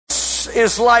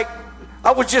is like,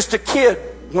 I was just a kid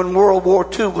when World War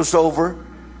II was over,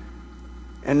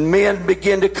 and men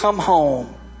began to come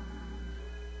home.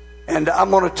 And I'm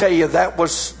going to tell you, that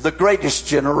was the greatest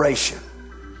generation.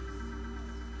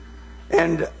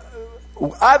 And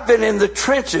I've been in the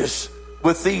trenches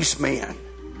with these men.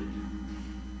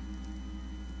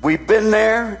 We've been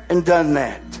there and done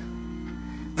that.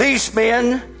 These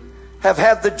men have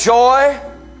had the joy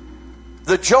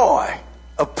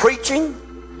of preaching,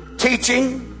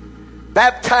 teaching,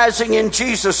 baptizing in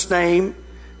Jesus' name,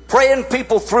 praying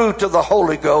people through to the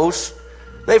Holy Ghost.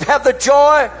 They've had the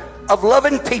joy of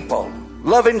loving people,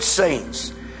 loving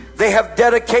saints. They have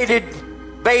dedicated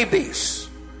babies.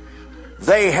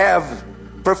 They have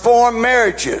performed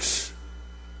marriages,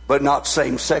 but not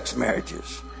same-sex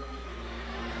marriages.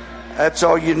 That's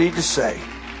all you need to say.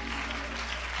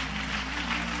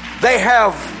 They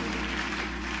have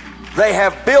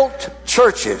built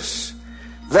churches.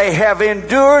 They have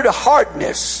endured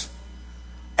hardness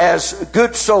as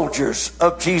good soldiers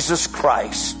of Jesus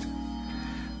Christ.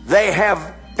 They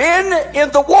have been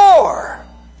in the war.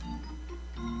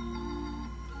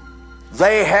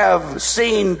 They have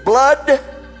seen blood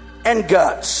and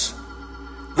guts.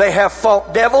 They have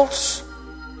fought devils.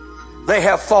 They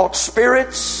have fought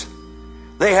spirits.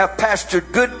 They have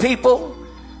pastored good people.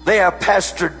 They have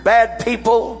pastored bad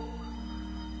people.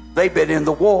 They've been in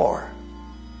the war.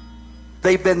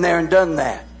 They've been there and done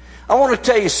that. I want to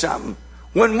tell you something.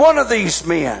 When either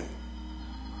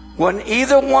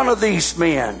one of these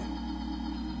men,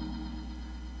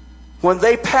 when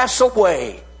they pass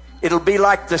away, it'll be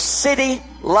like the city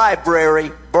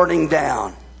library burning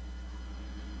down.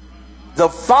 The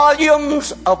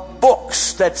volumes of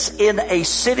books that's in a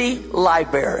city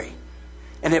library,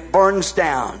 and it burns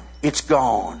down. It's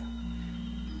gone.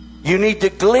 You need to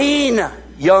glean,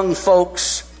 young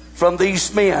folks, from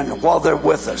these men while they're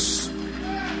with us.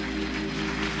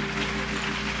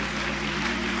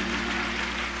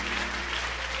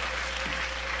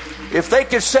 If they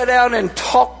could sit down and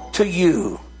talk to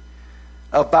you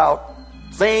about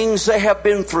things they have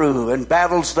been through and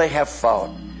battles they have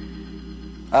fought,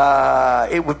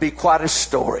 it would be quite a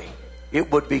story.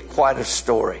 It would be quite a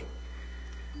story.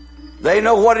 They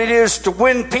know what it is to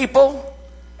win people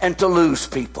and to lose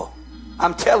people.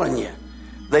 I'm telling you,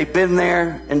 they've been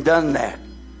there and done that.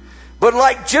 But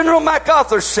like General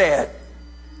MacArthur said,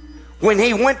 when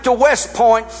he went to West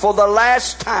Point for the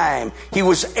last time, he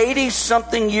was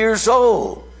 80-something years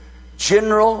old.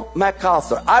 General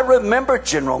MacArthur. I remember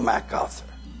General MacArthur.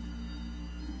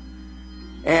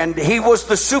 And he was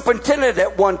the superintendent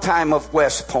at one time of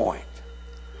West Point.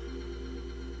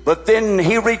 But then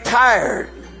he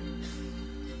retired.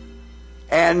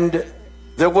 And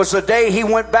there was a day he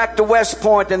went back to West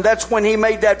Point, and that's when he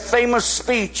made that famous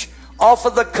speech off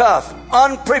of the cuff,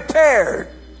 unprepared.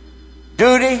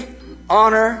 Duty,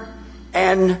 honor,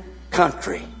 and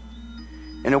country.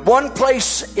 And in one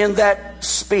place in that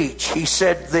speech, he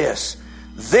said this: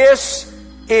 "This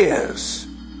is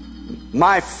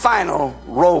my final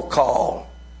roll call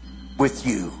with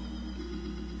you."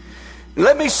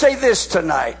 Let me say this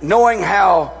tonight, knowing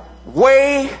how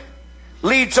way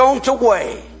leads on to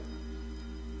way.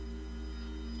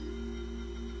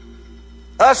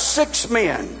 Us 6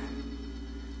 men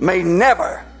may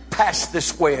never pass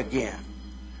this way again.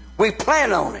 We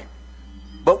plan on it,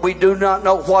 but we do not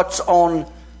know what's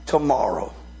on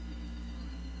tomorrow.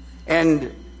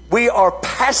 And we are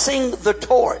passing the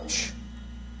torch.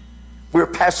 We're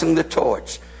passing the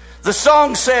torch. The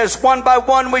song says, one by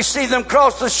one we see them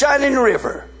cross the shining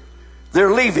river.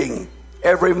 They're leaving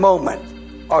every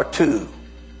moment or two.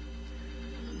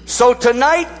 So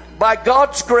tonight, by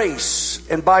God's grace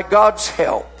and by God's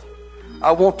help,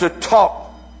 I want to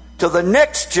talk to the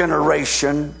next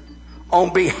generation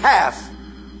on behalf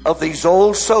of these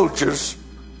old soldiers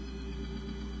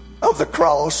of the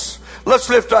cross. Let's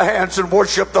lift our hands and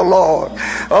worship the Lord.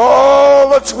 Oh,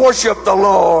 let's worship the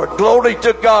Lord. Glory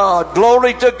to God.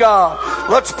 Glory to God.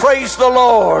 Let's praise the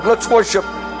Lord. Let's worship.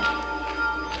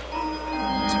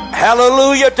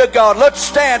 Hallelujah to God. Let's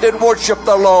stand and worship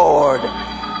the Lord.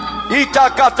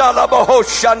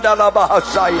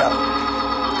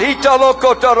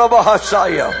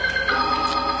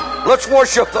 Let's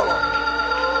worship the Lord.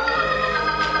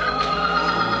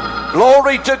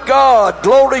 Glory to God,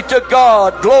 glory to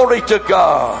God, glory to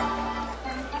God.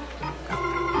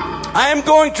 I am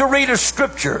going to read a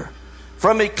scripture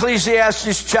from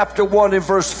Ecclesiastes chapter 1 and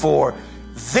verse 4.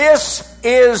 This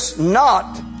is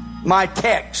not my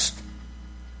text,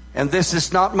 and this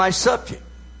is not my subject.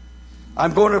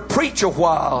 I'm going to preach a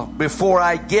while before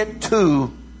I get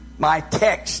to my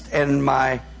text and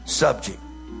my subject.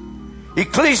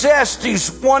 Ecclesiastes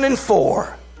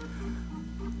 1:4.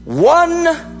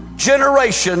 One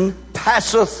generation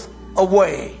passeth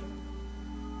away,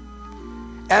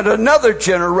 and another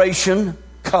generation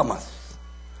cometh.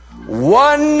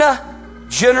 One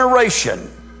generation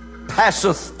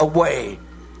passeth away,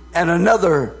 and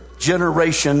another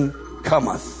generation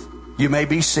cometh. You may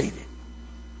be seated.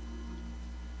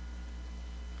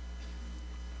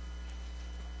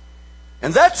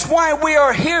 And that's why we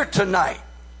are here tonight,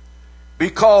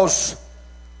 because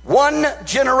one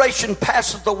generation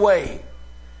passeth away,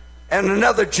 and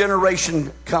another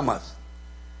generation cometh.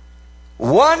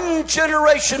 One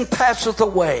generation passeth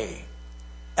away,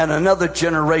 and another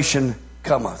generation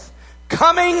cometh.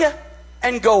 Coming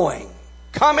and going,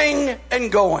 coming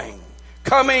and going,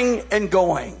 coming and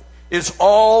going is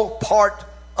all part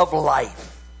of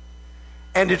life.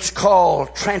 And it's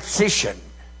called transition.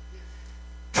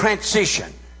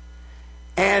 Transition.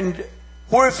 And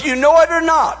where, if you know it or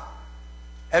not,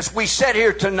 as we sit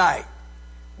here tonight,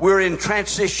 we're in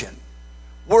transition.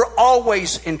 We're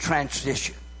always in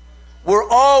transition. We're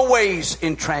always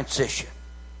in transition.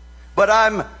 But I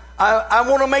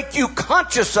want to make you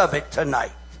conscious of it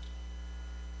tonight.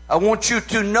 I want you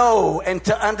to know and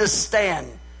to understand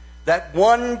that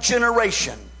one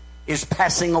generation is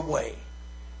passing away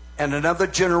and another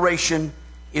generation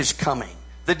is coming.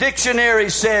 The dictionary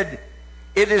said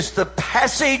it is the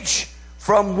passage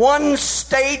from one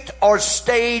state or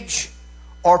stage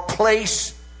or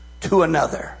place to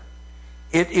another.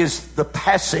 It is the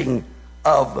passing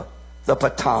of the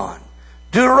baton.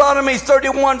 Deuteronomy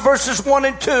 31 verses 1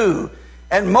 and 2.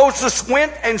 And Moses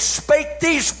went and spake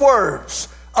these words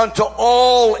unto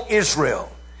all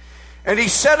Israel. And he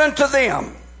said unto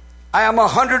them, I am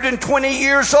 120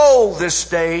 years old this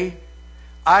day.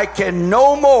 I can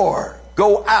no more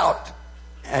go out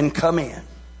and come in.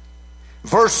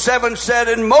 Verse 7 said,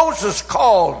 and Moses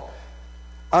called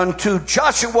unto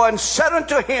Joshua and said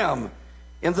unto him,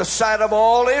 in the sight of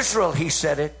all Israel, he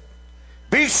said it,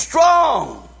 be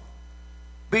strong,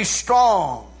 be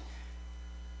strong.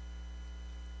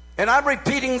 And I'm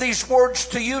repeating these words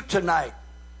to you tonight,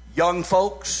 young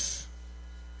folks.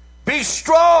 Be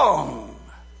strong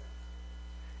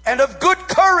and of good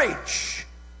courage,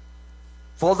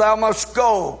 for thou must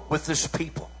go with this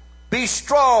people. Be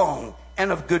strong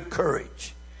and of good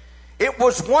courage. It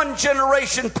was one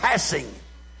generation passing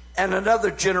and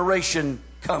another generation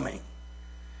coming.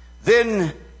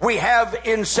 Then we have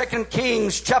in 2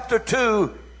 Kings chapter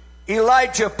 2,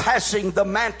 Elijah passing the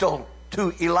mantle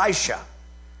to Elisha.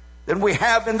 Then we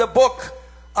have in the book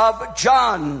of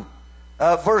John,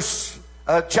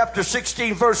 chapter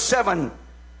 16, verse 7,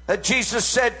 that Jesus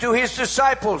said to his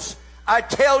disciples, I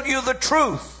tell you the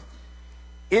truth.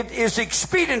 It is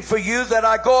expedient for you that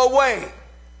I go away.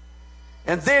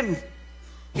 And then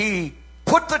he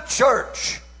put the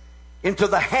church into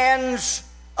the hands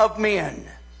of men,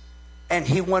 and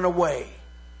he went away.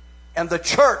 And the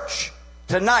church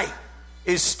tonight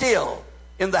is still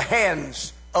in the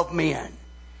hands of men.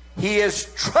 He has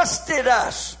trusted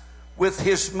us with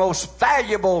his most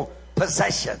valuable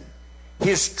possession,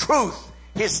 his truth,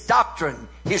 his doctrine,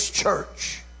 his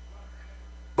church.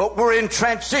 But we're in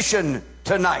transition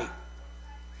tonight.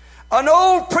 An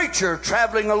old preacher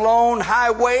traveling along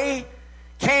highway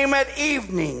came at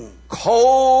evening,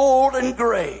 cold and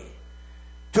gray,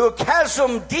 to a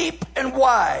chasm deep and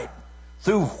wide,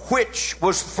 through which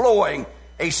was flowing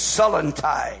a sullen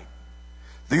tide.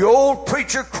 The old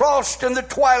preacher crossed in the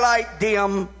twilight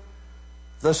dim.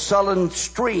 The sullen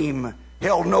stream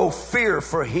held no fear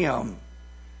for him.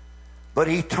 But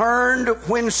he turned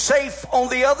when safe on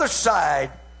the other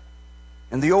side,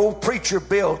 and the old preacher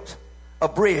built a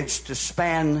bridge to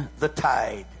span the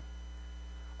tide.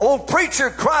 Old preacher,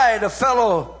 cried a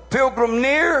fellow pilgrim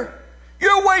near,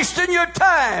 you're wasting your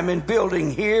time in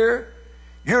building here.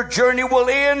 Your journey will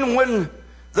end when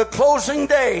the closing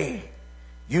day.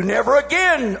 You never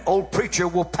again, old preacher,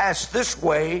 will pass this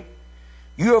way.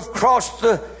 You have crossed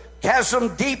the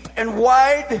chasm deep and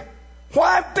wide.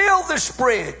 Why build this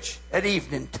bridge at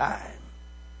evening time?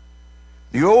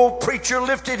 The old preacher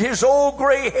lifted his old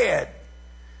gray head.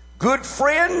 Good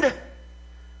friend,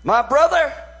 my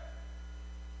brother,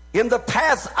 in the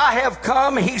path I have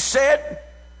come, he said,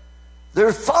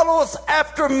 there followeth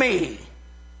after me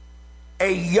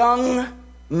a young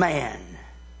man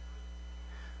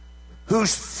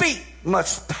whose feet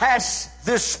must pass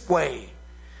this way.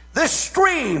 This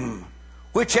stream,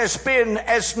 which has been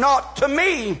as naught to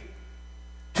me,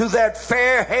 to that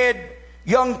fair-haired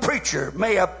young preacher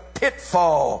may a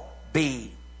pitfall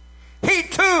be. He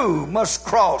too must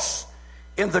cross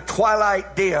in the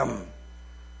twilight dim.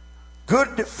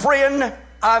 Good friend,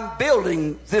 I'm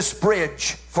building this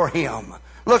bridge for him.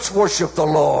 Let's worship the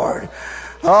Lord.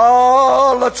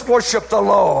 Oh, let's worship the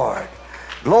Lord.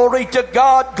 Glory to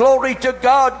God, glory to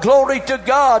God, glory to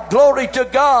God, glory to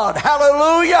God.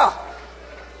 Hallelujah.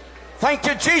 Thank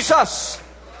you, Jesus.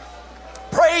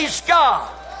 Praise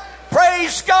God.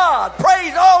 Praise God.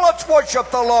 Praise. Oh, let's worship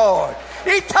the Lord.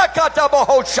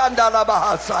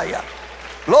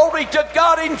 Glory to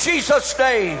God in Jesus'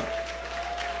 name.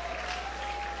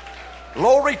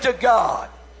 Glory to God.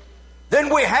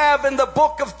 Then we have in the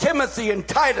book of Timothy and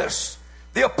Titus,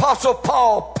 the Apostle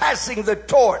Paul passing the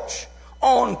torch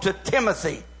on to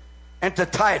Timothy and to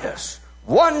Titus.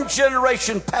 One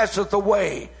generation passeth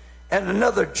away, and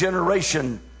another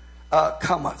generation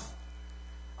cometh.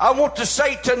 I want to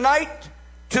say tonight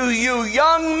to you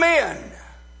young men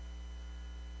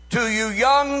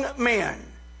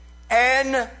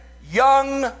and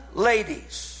young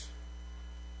ladies,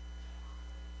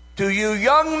 to you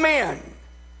young men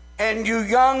and you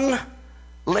young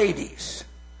ladies,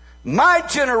 my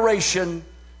generation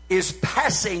is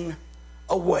passing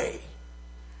away.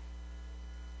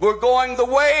 We're going the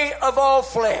way of all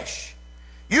flesh.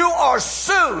 You are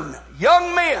soon,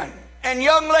 young men and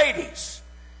young ladies,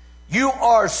 you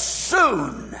are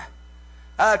soon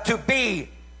to be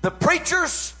the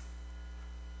preachers,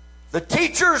 the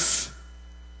teachers,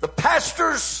 the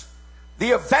pastors,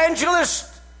 the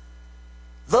evangelists,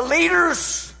 the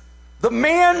leaders, the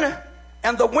men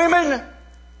and the women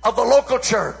of the local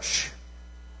church.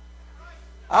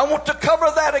 I want to cover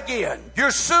that again.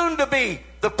 You're soon to be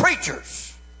the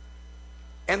preachers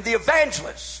and the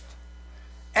evangelists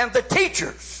and the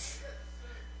teachers.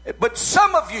 But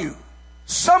some of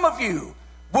you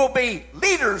will be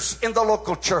leaders in the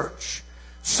local church.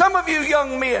 Some of you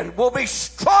young men will be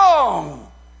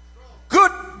strong,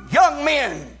 good young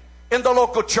men in the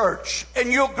local church,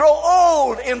 and you'll grow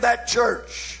old in that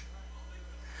church.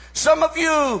 Some of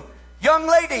you young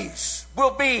ladies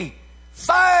will be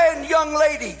fine young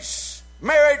ladies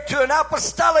married to an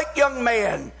apostolic young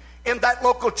man in that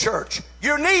local church.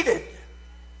 You're needed.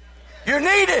 You're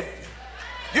needed.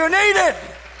 You're needed.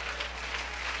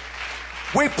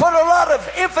 We put a lot of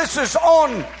emphasis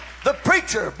on the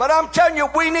preacher, but I'm telling you,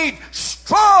 we need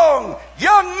strong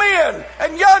young men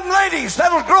and young ladies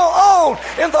that'll grow old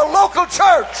in the local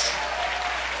church.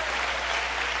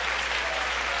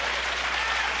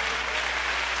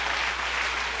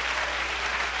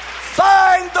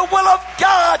 Find the will of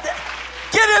God.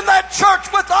 Get in that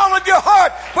church with all of your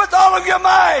heart, with all of your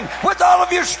mind, with all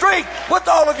of your strength, with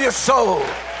all of your soul.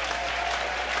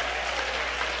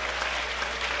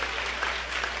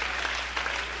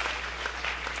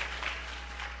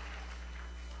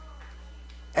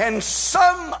 And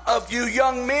some of you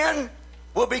young men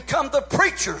will become the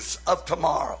preachers of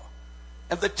tomorrow,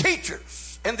 and the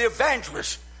teachers and the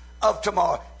evangelists of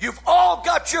tomorrow. You've all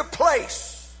got your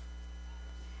place.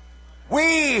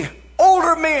 We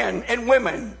older men and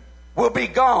women will be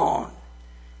gone,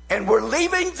 and we're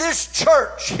leaving this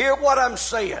church. Hear what I'm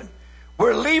saying.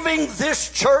 We're leaving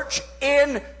this church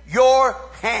in your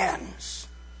hands.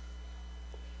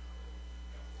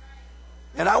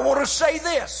 And I want to say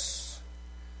this.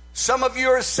 Some of you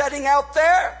are sitting out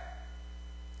there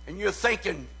and you're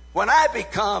thinking, when I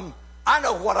become, I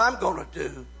know what I'm going to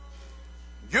do.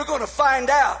 You're going to find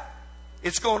out.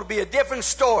 It's going to be a different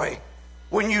story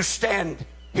when you stand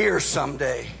here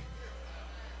someday.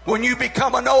 When you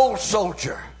become an old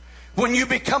soldier. When you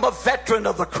become a veteran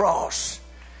of the cross.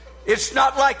 It's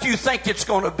not like you think it's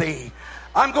going to be.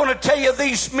 I'm going to tell you,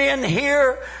 these men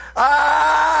here,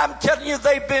 I'm telling you,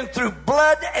 they've been through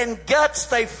blood and guts.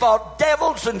 They fought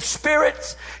devils and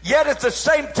spirits. Yet at the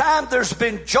same time, there's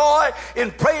been joy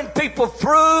in praying people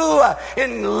through,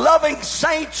 in loving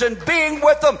saints and being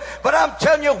with them. But I'm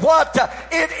telling you what,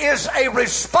 it is a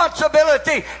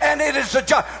responsibility and it is a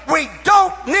job. We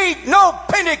don't need no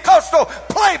Pentecostal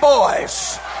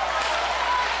playboys.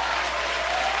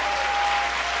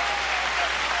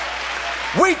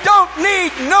 We don't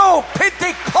need no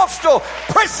Pentecostal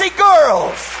prissy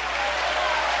girls.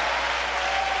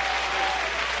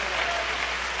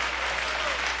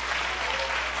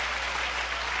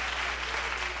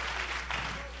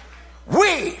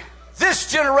 We, this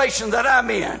generation that I'm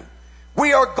in,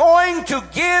 we are going to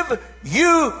give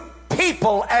you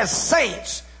people as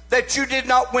saints that you did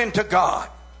not win to God.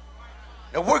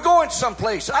 Now we're going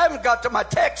someplace. I haven't got to my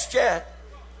text yet.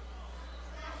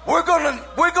 We're going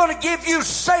to give you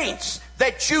saints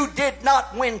that you did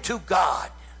not win to God.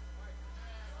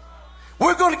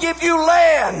 We're going to give you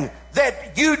land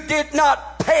that you did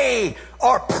not pay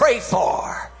or pray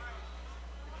for.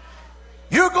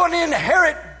 You're going to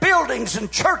inherit buildings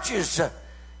and churches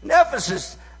In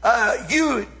Ephesus,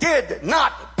 you did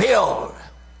not build.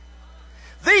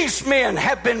 These men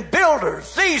have been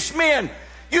builders. These men,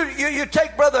 you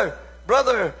take Brother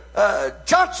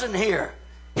Johnson here.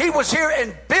 He was here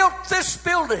and built this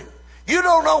building. You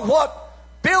don't know what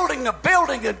building a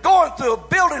building and going through a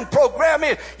building program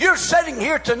is. You're sitting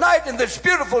here tonight in this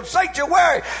beautiful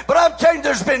sanctuary, but I'm telling you,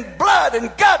 there's been blood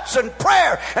and guts and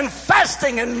prayer and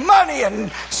fasting and money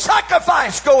and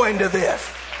sacrifice going to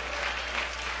this.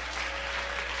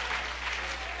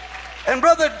 And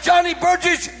Brother Johnny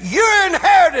Burgess, you're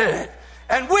inherited it,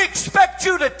 and we expect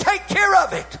you to take care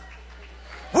of it.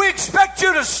 We expect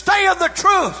you to stay in the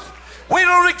truth. We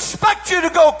don't expect you to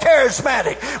go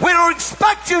charismatic. We don't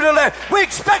expect you to let. We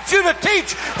expect you to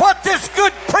teach what this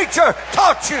good preacher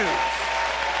taught you.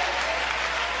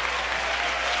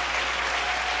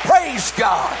 Praise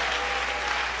God.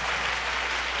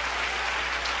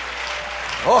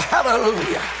 Oh,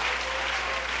 hallelujah.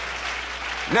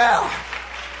 Now,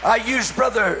 I use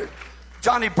Brother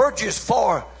Johnny Burgess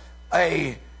for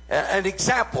an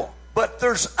example, but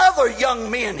there's other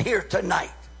young men here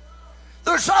tonight.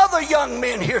 There's other young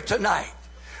men here tonight.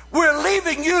 We're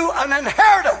leaving you an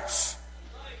inheritance.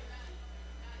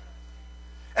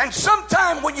 And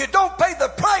sometimes when you don't pay the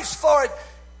price for it,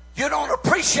 you don't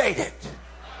appreciate it.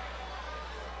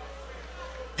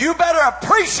 You better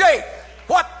appreciate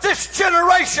what this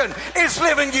generation is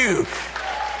living you.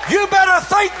 You better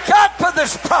thank God for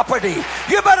this property.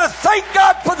 You better thank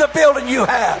God for the building you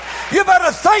have. You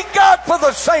better thank God for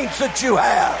the saints that you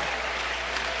have.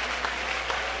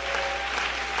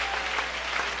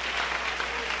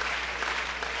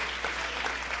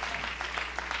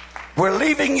 We're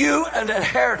leaving you an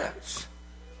inheritance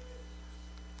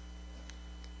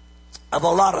of a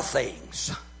lot of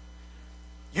things.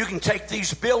 You can take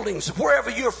these buildings wherever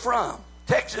you're from,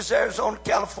 Texas, Arizona,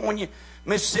 California,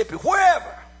 Mississippi,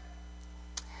 wherever.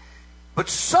 But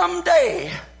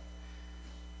someday,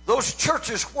 those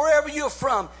churches, wherever you're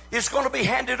from, is going to be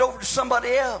handed over to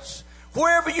somebody else.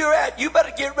 Wherever you're at, you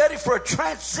better get ready for a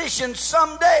transition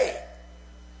someday.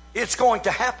 It's going to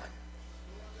happen.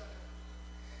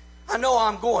 I know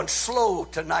I'm going slow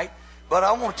tonight, but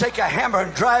I want to take a hammer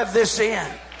and drive this in.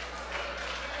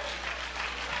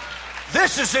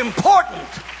 This is important.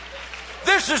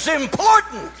 This is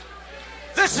important.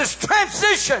 This is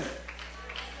transition.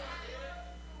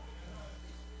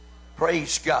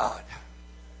 Praise God.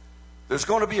 There's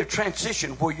going to be a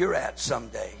transition where you're at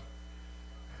someday.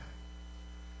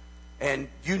 And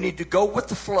you need to go with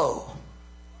the flow.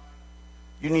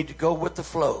 You need to go with the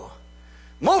flow.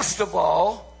 Most of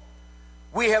all,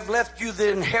 we have left you the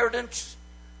inheritance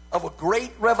of a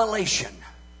great revelation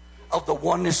of the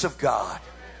oneness of God.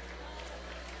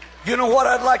 You know what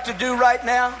I'd like to do right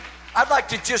now? I'd like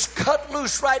to just cut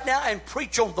loose right now and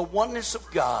preach on the oneness of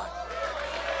God.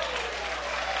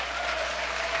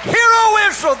 Hear, O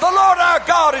Israel, the Lord our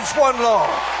God is one Lord.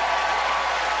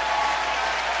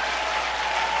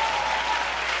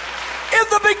 In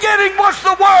the beginning was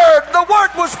the Word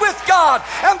was with God,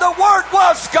 and the Word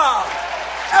was God.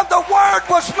 And the Word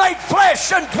was made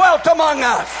flesh and dwelt among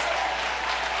us.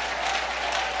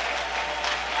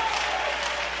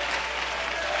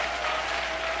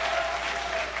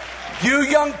 You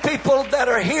young people that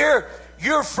are here,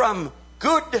 you're from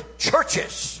good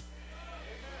churches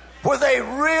where they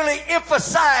really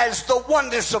emphasize the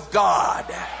oneness of God.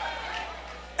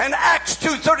 And Acts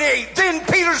 2:38, then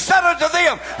Peter said unto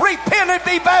them, repent and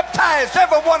be baptized,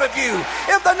 every one of you,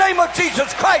 in the name of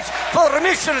Jesus Christ, for the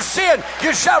remission of sin.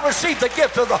 You shall receive the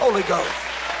gift of the Holy Ghost.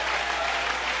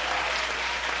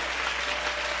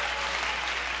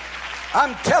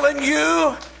 I'm telling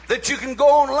you that you can go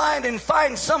online and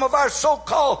find some of our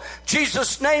so-called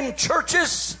Jesus-name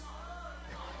churches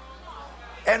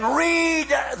and read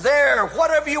their,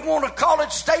 whatever you want to call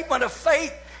it, statement of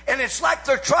faith. And it's like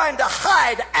they're trying to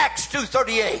hide Acts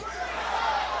 2:38.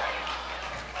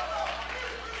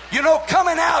 You know,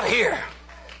 coming out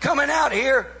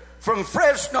here from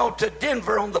Fresno to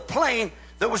Denver on the plane,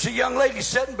 there was a young lady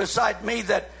sitting beside me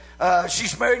that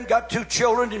she's married and got 2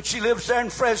 children, and she lives there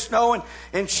in Fresno,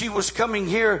 and she was coming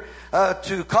here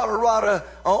to Colorado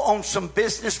on some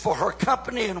business for her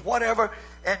company and whatever.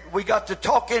 And we got to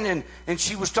talking, and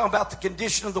she was talking about the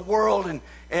condition of the world,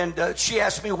 and she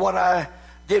asked me what I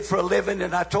did for a living,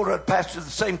 and I told her I'd pastored the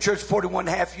same church 41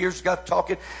 and a half years. Got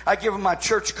talking. I gave her my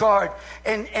church card,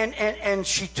 and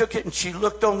she took it and she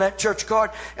looked on that church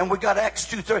card, and we got Acts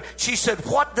 2:30. She said,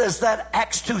 what does that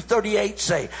Acts 2:38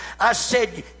 say? I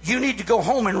said, you need to go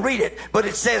home and read it, but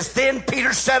it says, then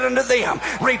Peter said unto them,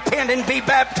 repent and be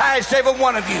baptized, every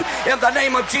one of you, in the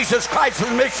name of Jesus Christ for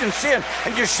the remission of sin,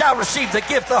 and you shall receive the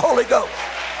gift of the Holy Ghost.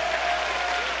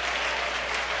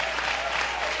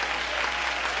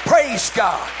 Praise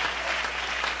God.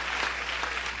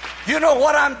 You know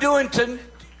what I'm doing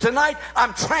tonight?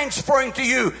 I'm transferring to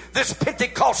you this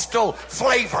Pentecostal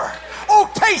flavor. Oh,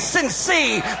 taste and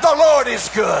see the Lord is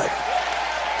good.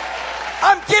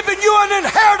 I'm giving you an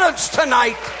inheritance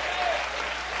tonight.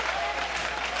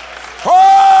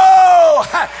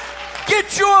 Oh,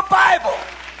 get you a Bible.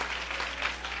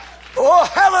 Oh,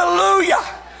 hallelujah.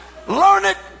 Learn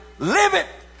it, live it,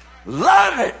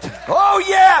 love it. Oh,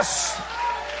 yes.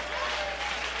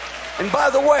 And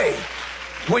by the way,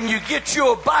 when you get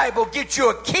you a Bible, get you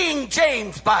a King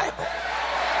James Bible.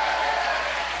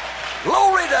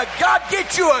 Glory to God,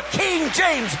 get you a King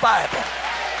James Bible.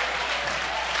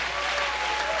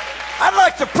 I'd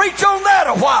like to preach on that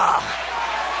a while.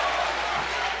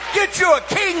 Get you a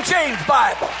King James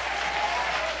Bible.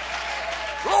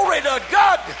 Glory to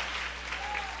God.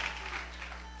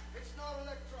 It's not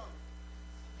electronic.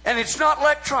 And it's not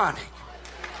electronic.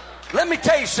 Let me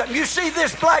tell you something. You see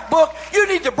this black book? You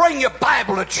need to bring your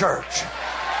Bible to church.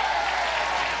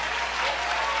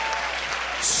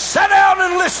 Sit down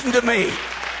and listen to me.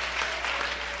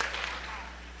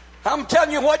 I'm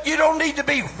telling you what, you don't need to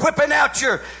be whipping out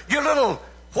your little,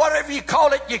 whatever you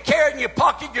call it, you carry in your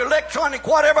pocket, your electronic,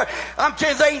 whatever. I'm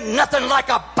telling you, there ain't nothing like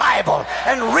a Bible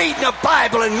and reading a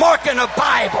Bible and marking a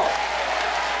Bible.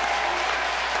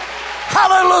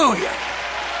 Hallelujah.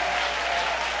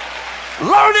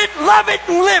 Learn it, love it,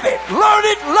 and live it. Learn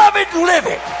it, love it, and live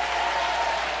it.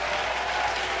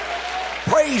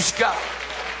 Praise God.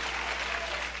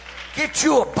 Get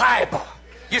you a Bible.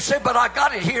 You say, but I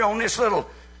got it here on this little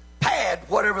pad,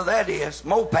 whatever that is,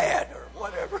 moped or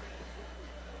whatever.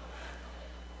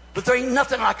 But there ain't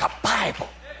nothing like a Bible.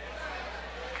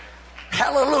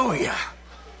 Hallelujah.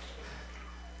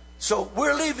 So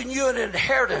we're leaving you an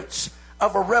inheritance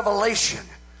of a revelation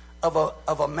of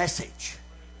a message.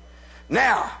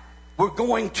 Now, we're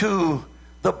going to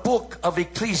the book of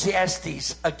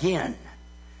Ecclesiastes again.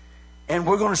 And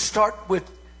we're going to start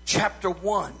with chapter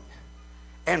 1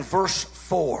 and verse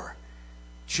 4.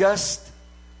 Just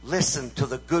listen to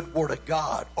the good word of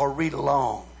God or read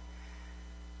along.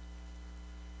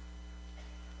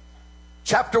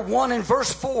 Chapter 1 and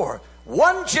verse 4.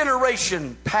 One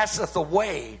generation passeth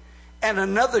away, and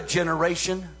another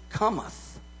generation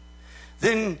cometh.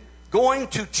 Then going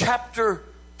to chapter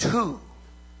 2.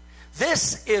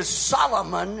 This is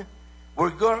Solomon.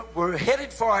 We're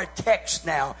headed for our text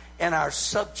now and our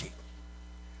subject.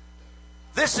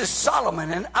 This is Solomon,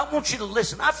 and I want you to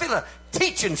listen. I feel a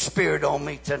teaching spirit on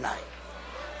me tonight.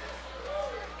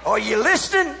 Are you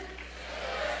listening?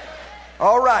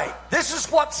 All right. This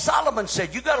is what Solomon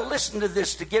said. You got to listen to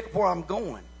this to get where I'm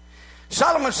going.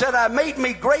 Solomon said, I made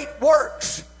me great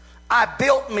works. I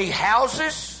built me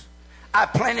houses. I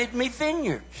planted me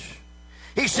vineyards.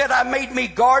 He said, I made me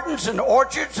gardens and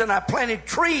orchards, and I planted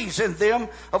trees in them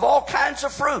of all kinds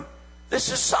of fruit.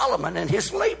 This is Solomon and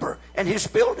his labor and his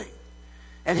building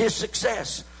and his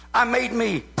success. I made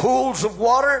me pools of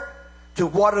water to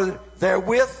water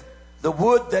therewith the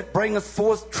wood that bringeth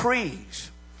forth trees.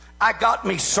 I got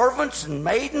me servants and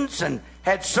maidens, and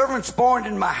had servants born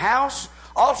in my house.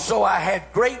 Also I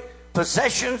had great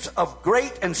possessions of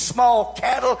great and small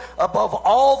cattle above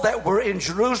all that were in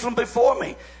Jerusalem before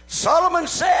me. Solomon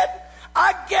said,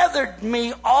 I gathered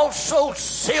me also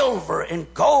silver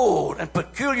and gold and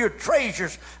peculiar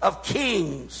treasures of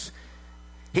kings.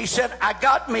 He said, I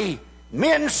got me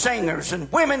men singers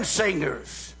and women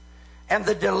singers and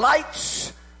the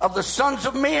delights of the sons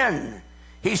of men.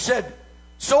 He said,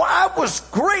 so I was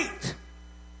great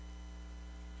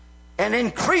and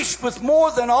increased with more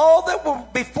than all that were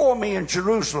before me in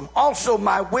Jerusalem. Also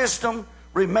my wisdom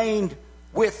remained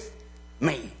with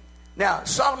me. Now,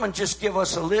 Solomon just gave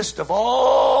us a list of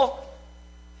all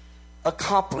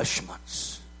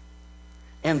accomplishments.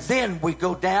 And then we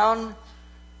go down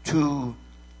to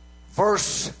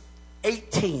verse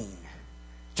 18,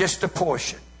 just a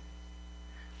portion,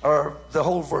 or the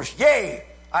whole verse. Yea,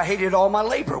 I hated all my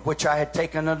labor, which I had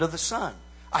taken under the sun.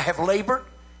 I have labored,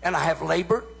 and I have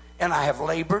labored, and I have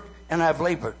labored, and I have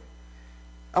labored.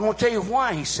 I'm going to tell you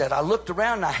why, he said. I looked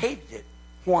around and I hated it.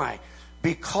 Why?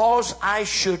 Because I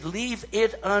should leave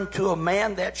it unto a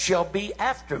man that shall be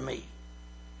after me.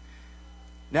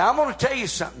 Now, I'm going to tell you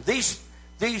something.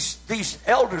 These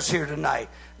elders here tonight.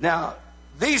 Now,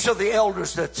 these are the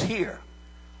elders that's here.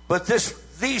 But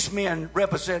these men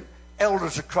represent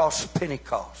elders across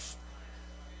Pentecost.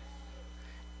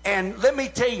 And let me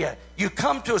tell you, you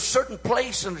come to a certain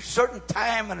place and a certain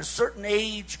time and a certain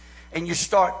age, and you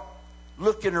start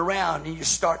looking around and you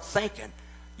start thinking,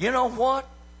 you know what?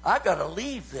 I got to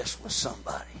leave this with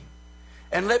somebody.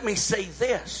 And let me say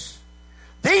this.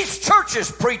 These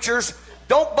churches, preachers,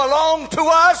 don't belong to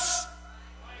us.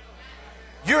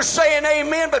 You're saying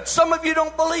amen, but some of you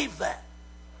don't believe that.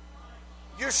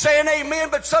 You're saying amen,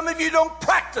 but some of you don't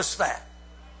practice that.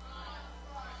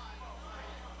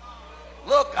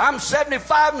 Look, I'm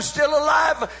 75 and still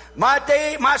alive.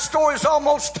 My story's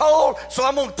almost told, so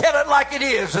I'm going to tell it like it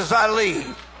is as I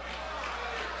leave.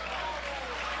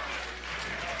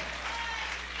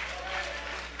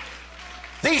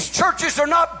 These churches are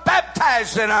not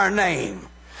baptized in our name.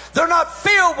 They're not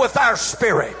filled with our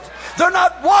Spirit. They're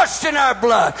not washed in our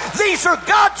blood. These are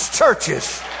God's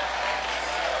churches.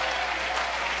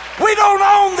 We don't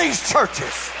own these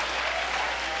churches.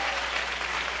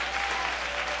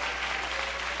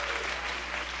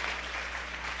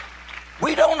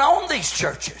 We don't own these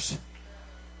churches.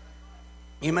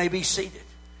 You may be seated.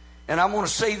 And I'm going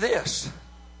to say this.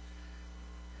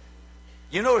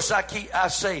 You notice I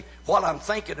say while I'm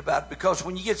thinking about it, because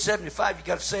when you get 75, you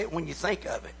got to say it when you think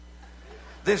of it.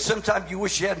 Then sometimes you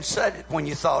wish you hadn't said it when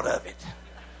you thought of it.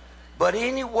 But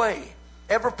anyway,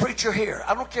 every preacher here,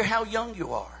 I don't care how young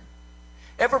you are,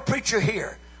 every preacher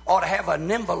here ought to have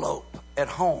an envelope at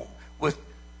home with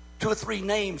 2 or 3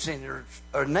 names in it,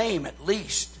 or name at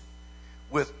least,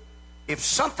 with if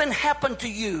something happened to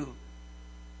you,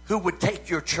 who would take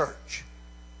your church.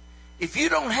 If you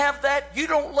don't have that, you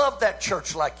don't love that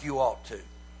church like you ought to. The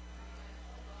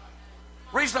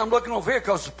reason I'm looking over here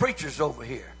because the preacher's over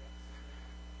here.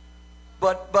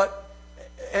 But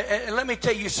and let me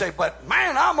tell you, say, but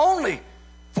man, I'm only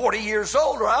 40 years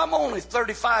old, or I'm only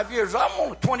 35 years old, I'm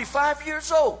only 25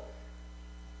 years old.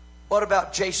 What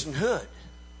about Jason Hood?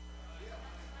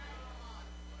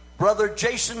 Brother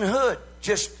Jason Hood,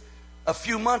 just a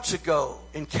few months ago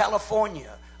in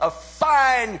California, a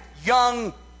fine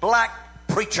young black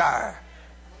preacher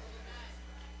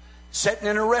sitting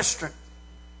in a restaurant,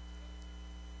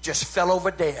 just fell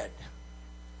over dead.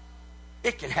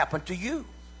 It can happen to you.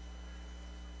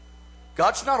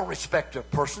 God's not a respecter of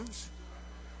persons.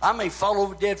 I may fall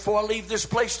over dead before I leave this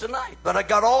place tonight, but I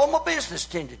got all my business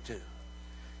tended to.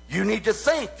 You need to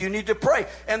think. You need to pray.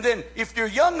 And then if you're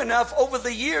young enough, over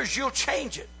the years, you'll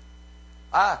change it.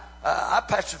 I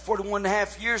pastored 41 and a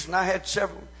half years, and I had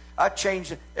several. I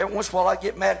changed it. Every once in a while, I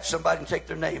get mad at somebody and take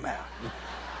their name out.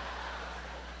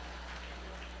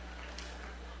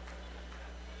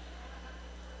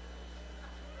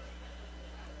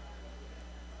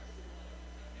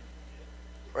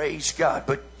 Praise God.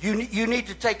 But you need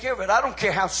to take care of it. I don't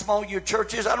care how small your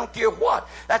church is. I don't care what.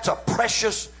 That's a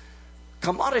precious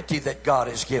commodity that God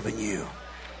has given you.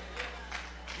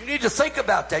 You need to think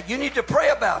about that. You need to pray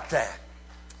about that.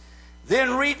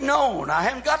 Then reading on. I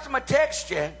haven't got to my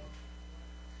text yet.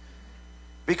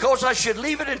 Because I should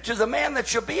leave it unto the man that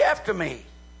shall be after me.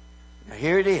 Now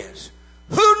here it is.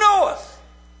 Who knoweth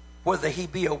whether he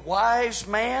be a wise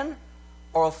man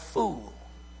or a fool?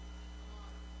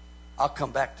 I'll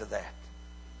come back to that.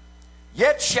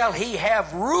 Yet shall he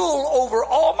have rule over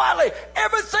all my land.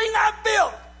 Everything I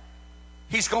built,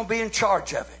 he's going to be in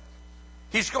charge of it.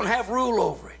 He's going to have rule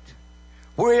over it.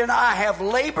 Wherein I have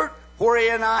labored,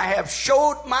 wherein I have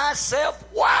showed myself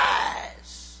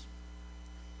wise.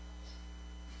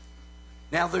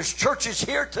 Now there's churches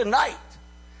here tonight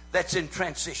that's in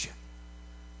transition.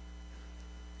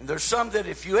 And there's some that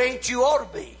if you ain't, you ought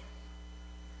to be.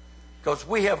 Because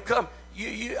we have come.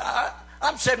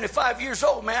 I'm 75 years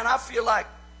old, man. I feel like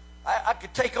I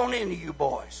could take on any of you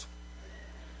boys.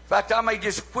 In fact, I may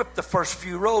just whip the first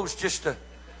few rows just to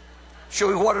show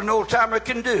you what an old timer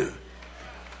can do.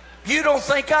 You don't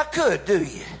think I could, do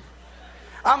you?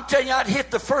 I'm telling you, I'd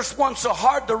hit the first one so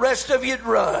hard the rest of you'd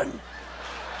run.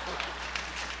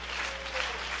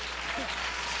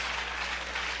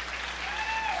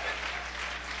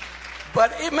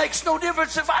 But it makes no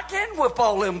difference if I can whip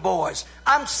all them boys.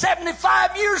 I'm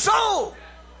 75 years old.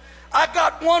 I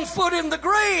got one foot in the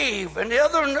grave and the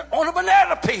other on a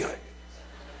banana peel.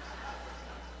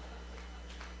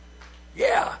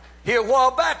 Yeah. Here a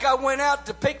while back, I went out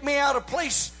to pick me out a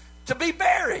place to be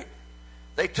buried.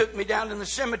 They took me down in the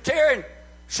cemetery and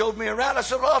showed me around. I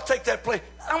said, well, I'll take that place.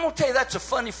 I'm going to tell you, that's a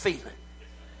funny feeling.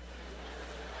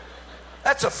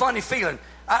 That's a funny feeling.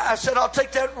 I said, I'll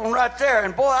take that one right there.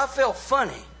 And boy, I felt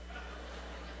funny.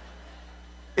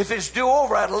 If it's due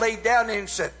over, I'd have laid down there and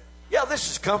said, yeah, this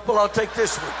is comfortable. I'll take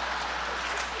this one.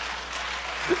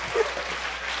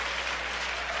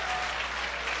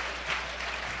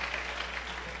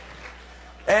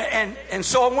 and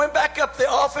so I went back up the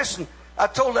office and I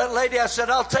told that lady, I said,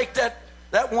 I'll take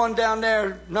that one down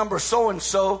there, number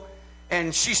so-and-so.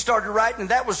 And she started writing, and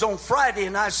that was on Friday.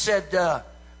 And I said,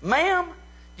 ma'am,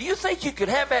 do you think you could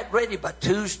have that ready by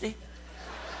Tuesday?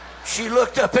 She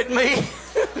looked up at me.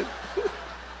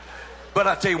 But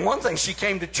I tell you one thing, she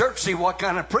came to church to see what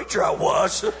kind of preacher I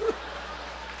was.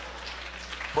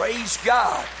 Praise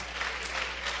God.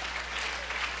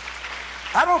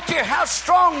 I don't care how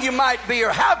strong you might be or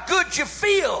how good you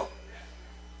feel.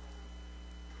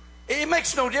 It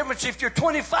makes no difference if you're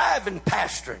 25 and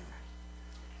pastoring.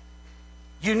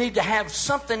 You need to have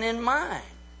something in mind.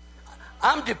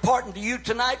 I'm departing to you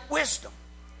tonight wisdom.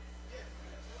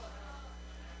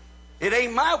 It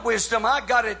ain't my wisdom. I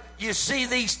got it. You see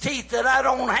these teeth that I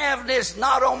don't have, this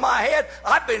knot on my head.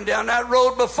 I've been down that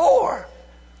road before.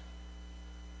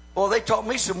 Well, they taught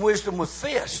me some wisdom with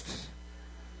fists.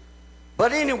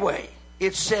 But anyway,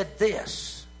 it said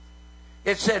this.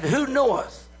 It said, who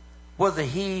knoweth whether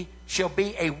he shall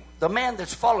be the man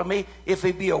that's following me, if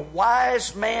he be a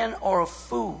wise man or a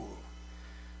fool.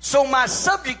 So my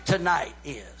subject tonight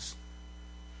is,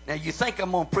 now you think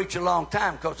I'm going to preach a long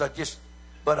time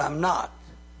but I'm not.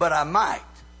 But I might.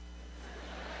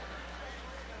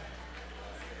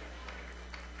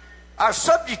 Our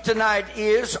subject tonight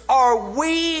is, are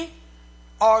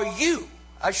you?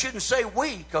 I shouldn't say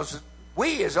we, because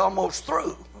we is almost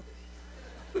through.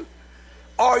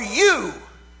 Are you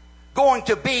going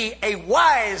to be a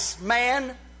wise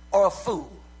man or a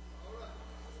fool?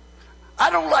 I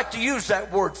don't like to use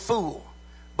that word fool,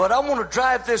 but I want to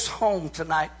drive this home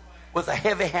tonight with a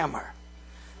heavy hammer.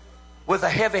 With a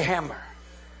heavy hammer.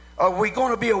 Are we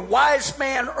going to be a wise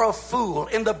man or a fool?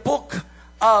 In the book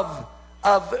of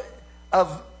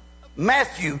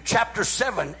Matthew chapter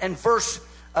 7 and verse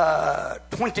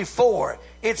 24,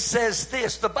 it says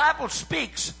this. The Bible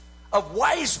speaks of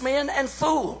wise men and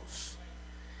fools.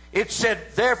 It said,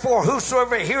 therefore,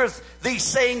 whosoever heareth these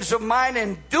sayings of mine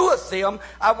and doeth them,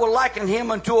 I will liken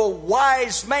him unto a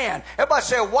wise man. Everybody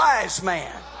say a wise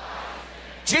man.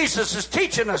 Jesus is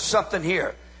teaching us something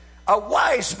here. A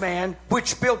wise man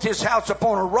which built his house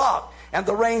upon a rock, and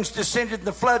the rains descended, and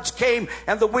the floods came,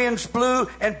 and the winds blew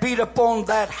and beat upon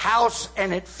that house,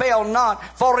 and it fell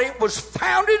not, for it was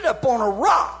founded upon a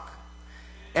rock.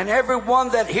 And every one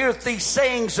that heareth these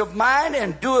sayings of mine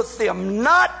and doeth them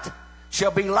not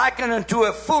shall be likened unto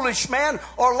a foolish man,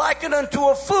 or likened unto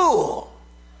a fool.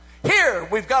 Here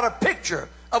we've got a picture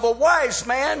of a wise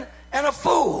man and a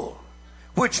fool,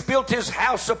 which built his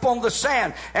house upon the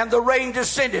sand, and the rain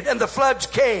descended, and the floods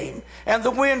came, and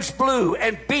the winds blew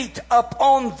and beat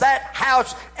upon that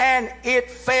house, and it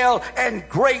fell, and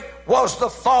great was the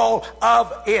fall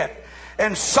of it.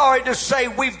 And sorry to say,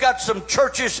 we've got some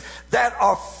churches that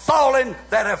are fallen,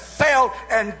 that have fell,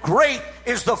 and great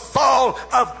is the fall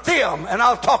of them. And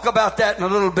I'll talk about that in a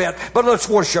little bit, but let's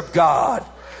worship God.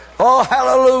 Oh,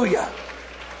 hallelujah.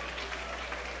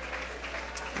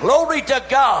 Glory to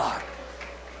God.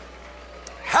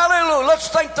 Hallelujah. Let's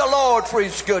thank the Lord for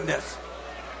his goodness.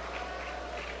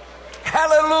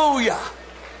 Hallelujah.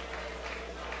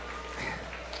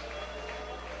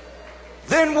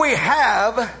 Then we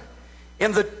have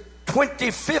in the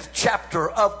 25th chapter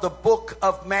of the book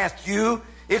of Matthew,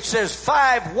 it says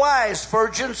 5 wise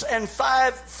virgins and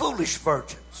 5 foolish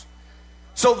virgins.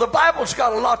 So the Bible's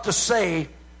got a lot to say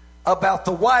about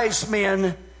the wise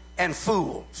men and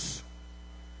fools.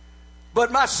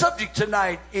 But my subject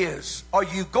tonight is, are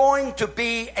you going to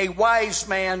be a wise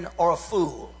man or a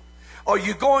fool? Are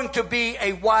you going to be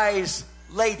a wise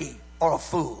lady or a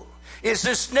fool? Is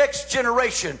this next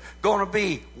generation going to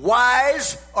be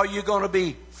wise, or are you going to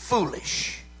be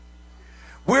foolish?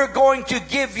 We're going to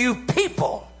give you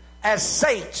people as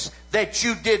saints that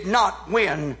you did not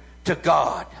win to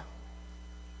God.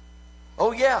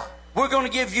 Oh yeah, we're going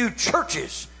to give you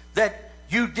churches that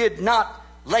you did not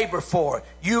labor for.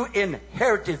 You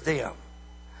inherited them.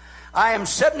 I am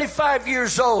 75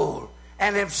 years old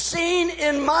and have seen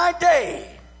in my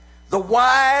day the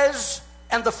wise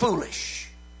and the foolish.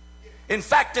 In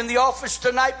fact, in the office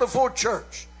tonight before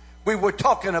church, we were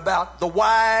talking about the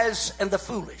wise and the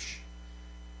foolish.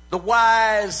 The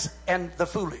wise and the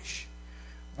foolish.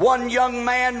 One young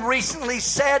man recently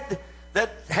said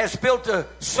that has built a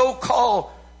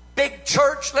so-called big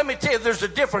church. Let me tell you, there's a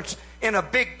difference in a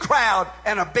big crowd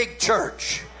and a big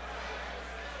church.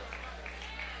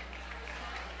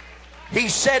 He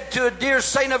said to a dear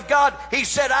saint of God, he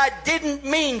said, I didn't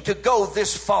mean to go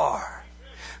this far.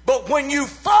 But when you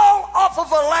fall off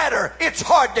of a ladder, it's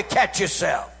hard to catch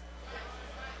yourself.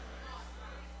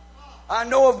 I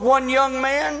know of one young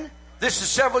man, this is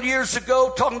several years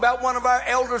ago, talking about one of our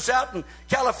elders out in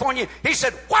California. He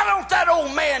said, why don't that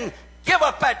old man give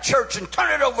up that church and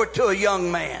turn it over to a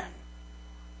young man?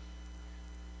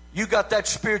 You got that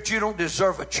spirit, you don't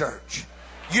deserve a church.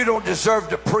 You don't deserve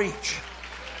to preach.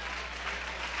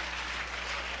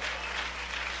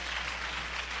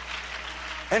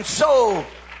 And so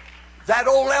that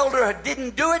old elder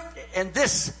didn't do it, and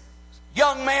this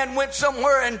young man went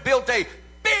somewhere and built a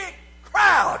big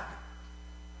crowd.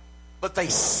 But they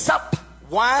sup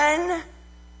wine. And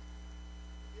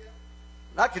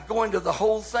I could go into the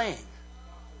whole thing.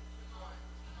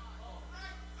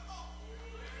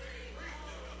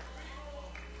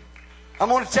 I'm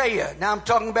going to tell you, now I'm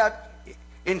talking about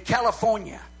in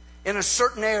California, in a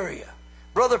certain area.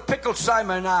 Brother Pickle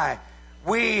Simon and I,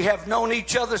 we have known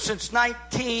each other since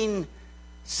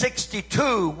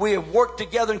 1962. We have worked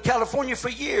together in California for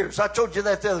years. I told you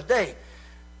that the other day.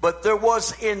 But there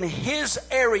was in his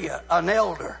area an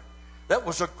elder that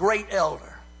was a great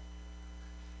elder.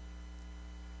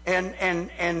 And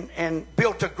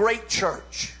built a great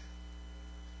church.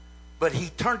 But he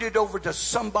turned it over to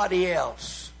somebody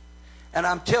else. And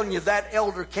I'm telling you, that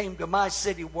elder came to my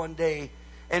city one day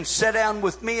and sat down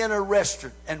with me in a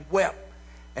restaurant and wept.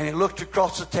 And he looked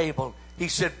across the table. He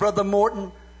said, Brother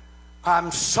Morton,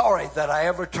 I'm sorry that I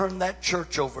ever turned that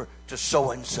church over to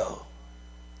so-and-so.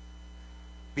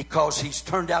 Because he's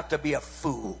turned out to be a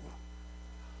fool.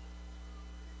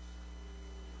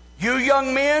 You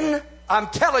young men, I'm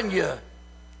telling you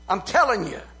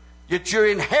that you're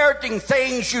inheriting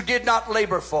things you did not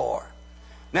labor for.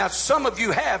 Now, some of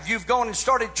you have. You've gone and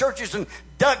started churches and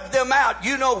dug them out.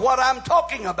 You know what I'm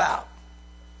talking about.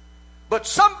 But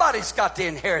somebody's got to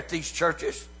inherit these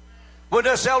churches. When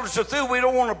us elders are through, we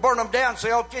don't want to burn them down and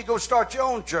say, okay, go start your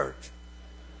own church.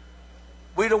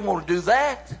 We don't want to do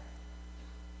that.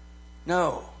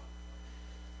 No.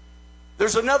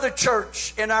 There's another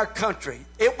church in our country.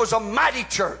 It was a mighty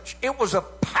church. It was a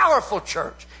powerful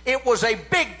church. It was a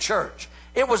big church.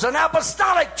 It was an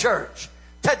apostolic church.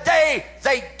 Today,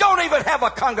 they don't even have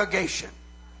a congregation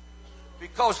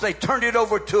because they turned it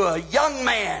over to a young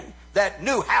man that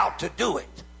knew how to do it.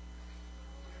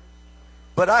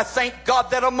 But I thank God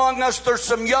that among us there's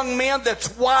some young men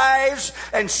that's wise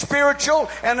and spiritual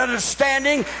and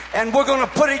understanding, and we're going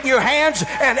to put it in your hands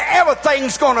and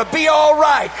everything's going to be all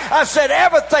right. I said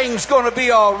everything's going to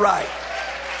be all right.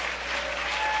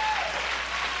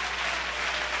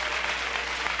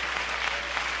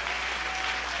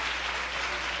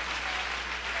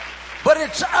 But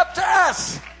it's up to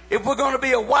us if we're going to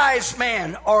be a wise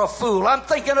man or a fool. I'm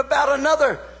thinking about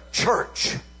another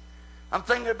church.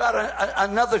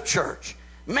 Another church.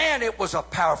 Man, it was a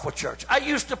powerful church. I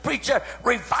used to preach at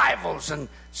revivals and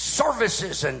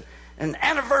services and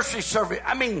anniversary service.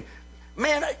 I mean,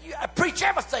 man, I preach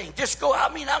everything. Just go,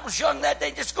 I was young that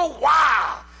day. Just go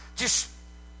wild. Just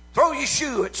throw your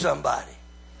shoe at somebody.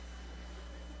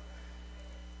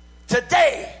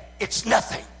 Today, it's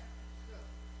nothing.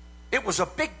 It was a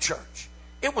big church.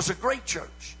 It was a great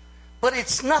church. But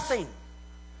it's nothing.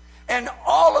 And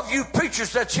all of you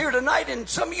preachers that's here tonight, and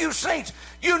some of you saints,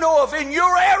 you know of in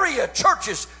your area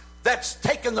churches that's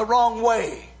taken the wrong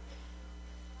way.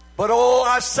 But oh,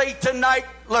 I say tonight,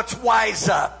 let's wise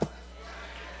up.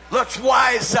 Let's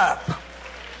wise up.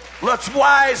 Let's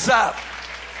wise up.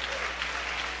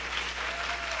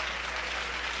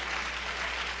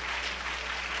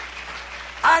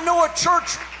 I know a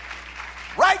church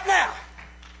right now.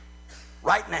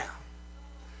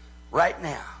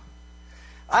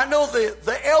 I know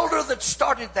the elder that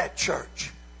started that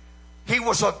church. He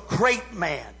was a great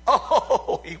man.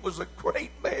 Oh, he was a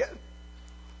great man.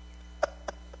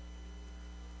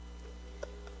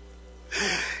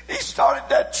 He started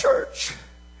that church.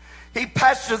 He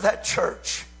pastored that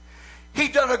church. He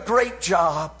done a great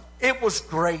job. It was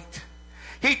great.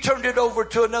 He turned it over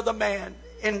to another man.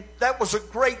 And that was a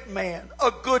great man,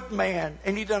 a good man,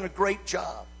 and he done a great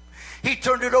job. He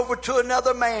turned it over to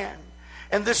another man,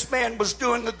 and this man was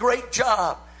doing a great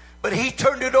job. But he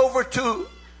turned it over to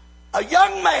a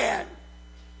young man.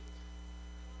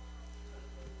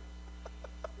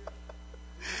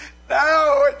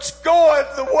 Now it's going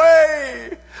the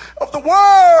way of the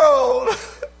world.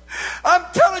 I'm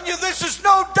telling you, this is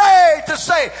no day to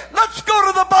say, let's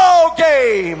go to the ball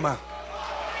game.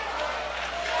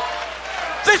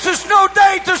 This is no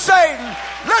day to say,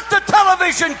 let the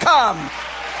television come.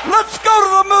 Let's go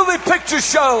to the movie picture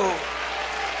show.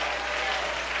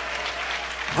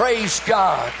 Praise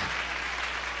God.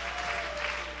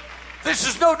 This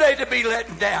is no day to be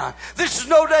letting down. This is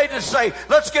no day to say,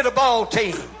 let's get a ball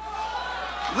team.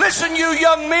 Listen, you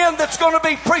young men that's going to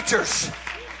be preachers.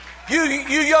 You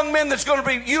young men that's going to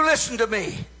be, you listen to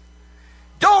me.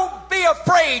 Don't be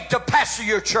afraid to pastor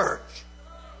your church.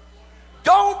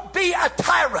 Don't be a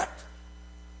tyrant.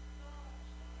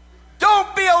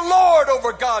 Don't be a lord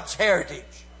over God's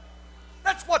heritage.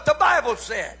 That's what the Bible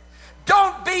said.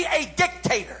 Don't be a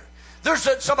dictator.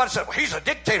 Somebody said, well, he's a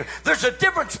dictator. There's a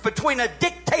difference between a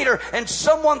dictator and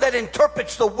someone that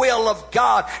interprets the will of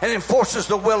God and enforces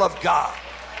the will of God.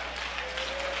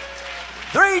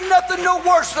 There ain't nothing no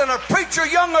worse than a preacher,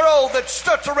 young or old, that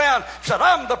struts around and said,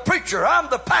 I'm the preacher, I'm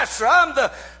the pastor, I'm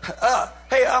the...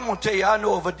 hey, I'm going to tell you, I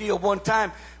know of a deal one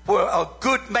time where a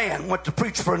good man went to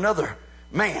preach for another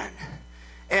man.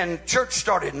 And church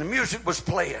started and the music was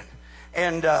playing.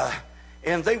 And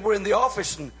they were in the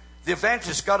office and the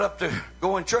evangelist got up to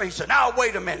go in church. He said, now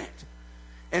wait a minute.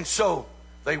 And so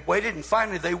they waited and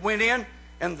finally they went in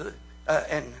and the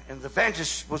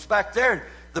evangelist was back there. And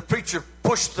the preacher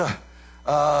pushed the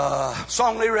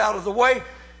song leader out of the way.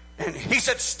 And he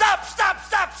said, stop, stop,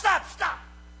 stop, stop, stop.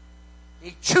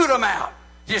 He chewed him out.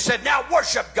 He said, now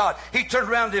worship God. He turned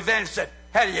around to the evangelist and said,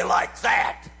 how do you like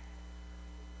that?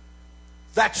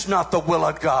 That's not the will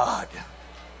of God.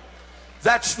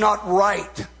 That's not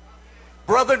right.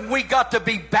 Brethren, we got to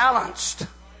be balanced.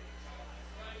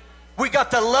 We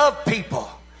got to love people.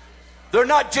 They're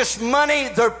not just money,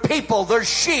 they're people, they're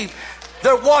sheep.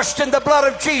 They're washed in the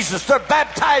blood of Jesus. They're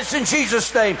baptized in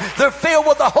Jesus' name. They're filled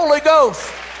with the Holy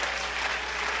Ghost.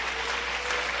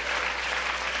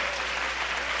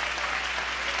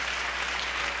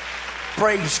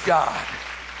 Praise God.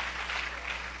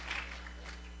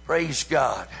 Praise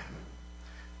God.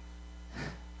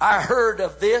 I heard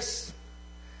of this.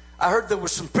 I heard there were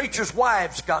some preachers'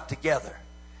 wives got together.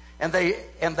 And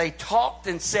they talked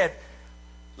and said,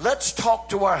 let's talk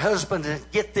to our husbands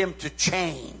and get them to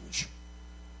change.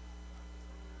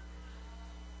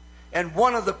 And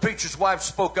one of the preacher's wives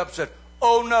spoke up and said,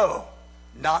 oh no,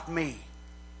 not me.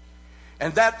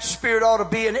 And that spirit ought to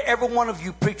be in every one of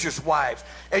you preacher's wives.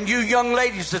 And you young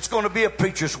ladies that's going to be a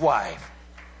preacher's wife.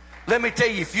 Let me tell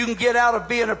you, if you can get out of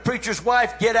being a preacher's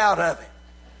wife, get out of it.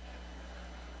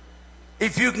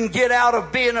 If you can get out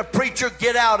of being a preacher,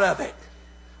 get out of it.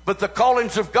 But the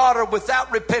callings of God are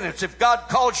without repentance. If God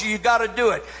calls you, you got to do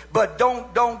it. But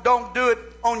don't do it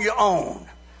on your own.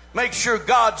 Make sure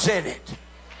God's in it.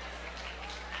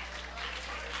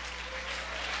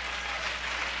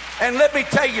 And let me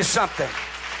tell you something.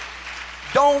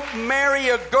 Don't marry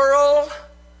a girl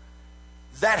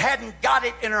that hadn't got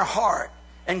it in her heart.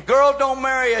 And girl, don't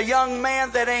marry a young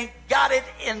man that ain't got it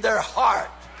in their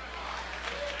heart.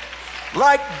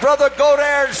 Like Brother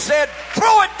Godard said,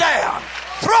 throw it down.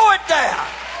 Throw it down.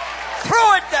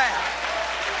 Throw it down.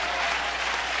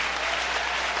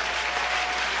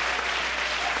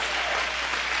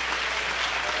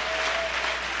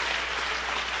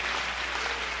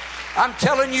 I'm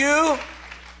telling you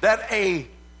that a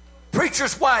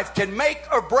preacher's wife can make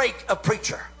or break a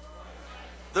preacher.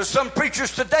 There's some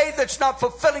preachers today that's not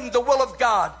fulfilling the will of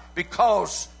God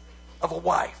because of a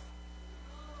wife.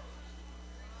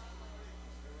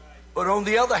 But on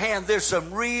the other hand, there's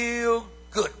some real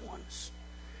good ones.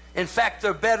 In fact,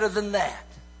 they're better than that.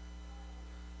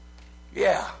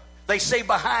 Yeah. They say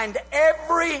behind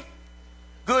every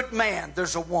good man,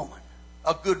 there's a woman,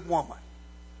 a good woman.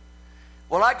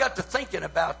 Well, I got to thinking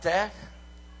about that.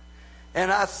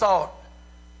 And I thought,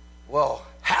 well,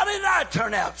 how did I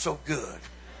turn out so good?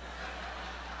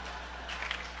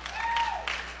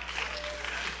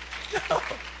 No,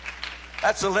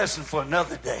 that's a lesson for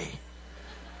another day.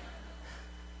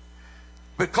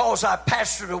 Because I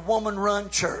pastored a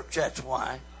woman-run church, that's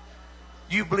why.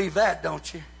 You believe that,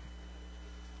 don't you?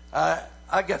 I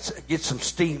got to get some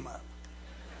steam up.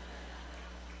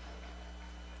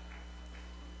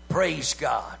 Praise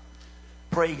God.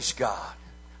 Praise God.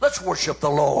 Let's worship the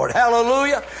Lord.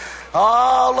 Hallelujah.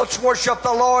 Oh, let's worship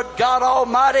the Lord God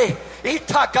Almighty.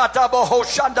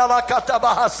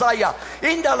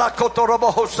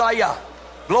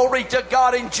 Glory to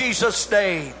God in Jesus'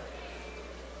 name.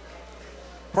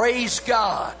 Praise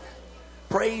God.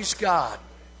 Praise God.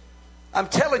 I'm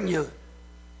telling you,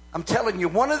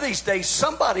 one of these days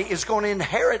somebody is going to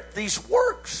inherit these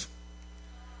works.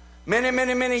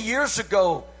 Many years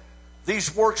ago,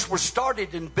 these works were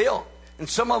started and built. And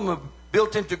some of them are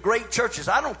built into great churches.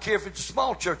 I don't care if it's a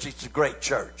small church, it's a great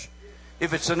church.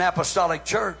 If it's an apostolic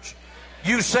church.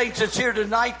 You saints that's here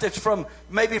tonight that's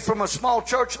maybe from a small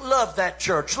church, love that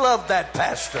church. Love that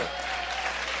pastor.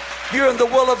 You're in the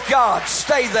will of God.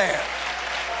 Stay there.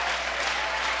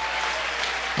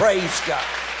 Praise God.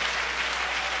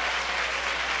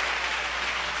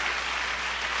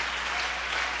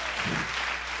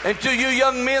 And to you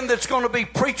young men that's going to be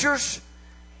preachers,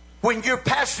 when you're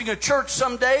pastoring a church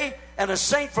someday and a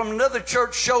saint from another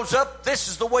church shows up, this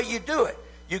is the way you do it.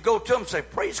 You go to them and say,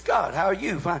 praise God, how are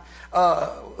you? Fine.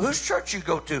 Whose church you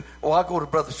go to? Oh, I go to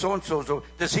Brother so-and-so.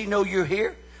 Does he know you're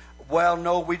here? Well,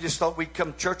 no, we just thought we'd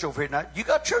come to church over here tonight. You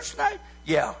got church tonight?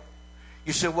 Yeah.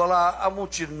 You say, well, I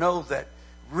want you to know that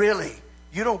really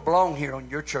you don't belong here on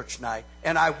your church night,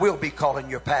 and I will be calling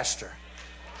your pastor.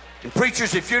 And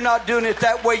preachers, if you're not doing it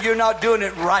that way, you're not doing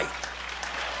it right.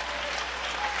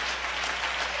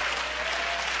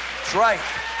 That's right.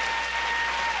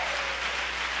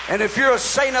 And if you're a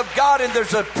saint of God and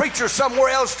there's a preacher somewhere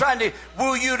else trying to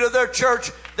woo you to their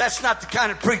church, that's not the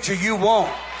kind of preacher you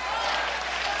want.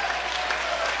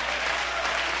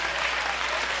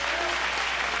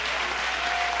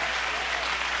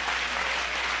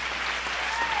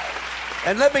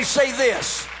 And let me say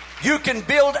this. You can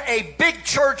build a big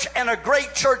church and a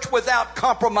great church without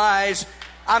compromise.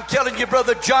 I'm telling you,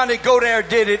 Brother Johnny Godare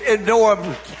did it in North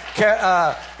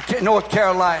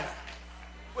Carolina.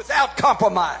 Without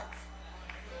compromise.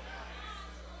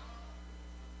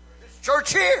 This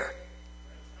church here.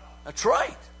 That's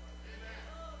right.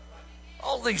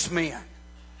 All these men.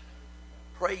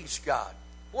 Praise God.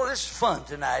 Well, this is fun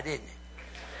tonight, isn't it?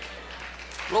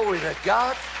 Glory to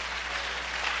God.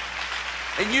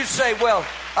 And you say, well,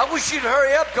 I wish you'd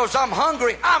hurry up because I'm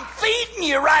hungry. I'm feeding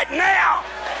you right now.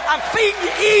 I'm feeding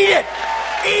you. Eat it.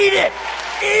 Eat it.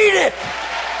 Eat it.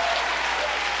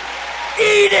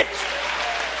 Eat it.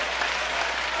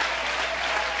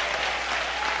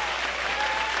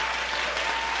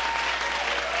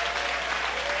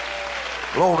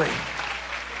 Glory.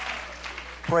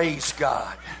 Praise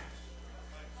God.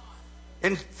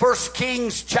 In 1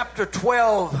 Kings chapter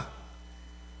 12,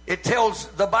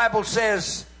 the Bible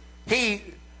says,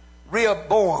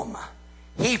 Rehoboam,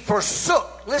 he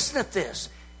forsook. Listen to this.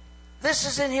 This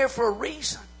is in here for a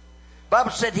reason. The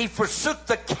Bible said he forsook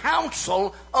the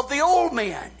counsel of the old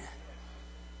men.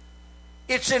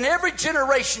 It's in every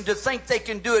generation to think they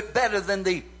can do it better than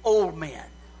the old men.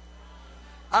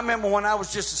 I remember when I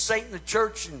was just a saint in the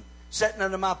church and sitting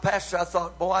under my pastor, I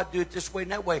thought, boy, I'd do it this way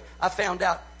and that way. I found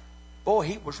out, boy,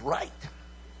 he was right.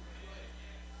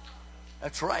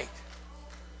 That's right.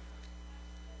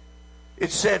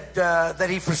 It said that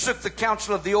he forsook the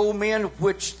counsel of the old men,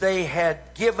 which they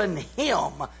had given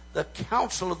him. The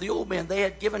counsel of the old men, they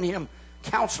had given him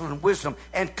counsel and wisdom,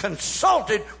 and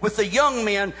consulted with the young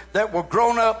men that were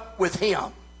grown up with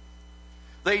him.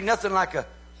 There ain't nothing like a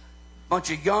bunch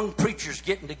of young preachers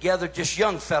getting together, just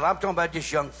young fellas. I'm talking about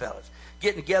just young fellas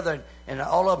getting together and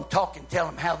all of them talking, tell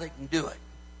them how they can do it.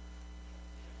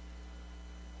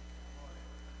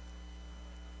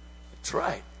 That's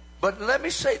right. But let me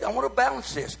say, I want to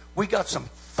balance this. We got some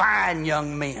fine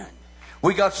young men.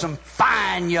 We got some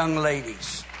fine young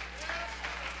ladies.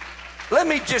 Let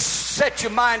me just set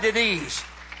your mind at ease.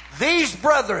 These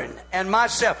brethren and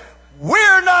myself,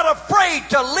 we're not afraid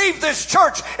to leave this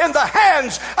church in the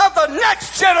hands of the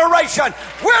next generation.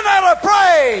 We're not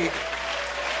afraid.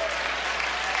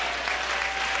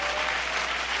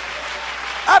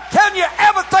 I'm telling you,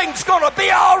 everything's going to be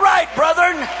all right,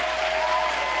 brethren.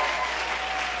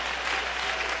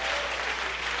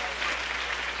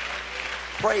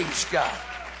 Praise God.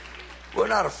 We're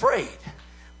not afraid.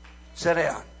 Sit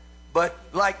down. But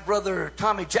like Brother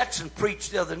Tommy Jackson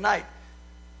preached the other night,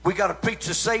 we got to preach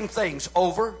the same things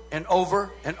over and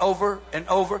over and over and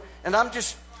over. And I'm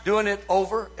just doing it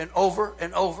over and over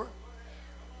and over.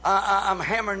 I'm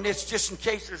hammering this just in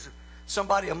case there's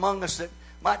somebody among us that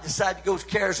might decide to go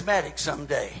charismatic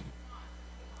someday.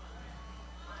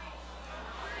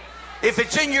 If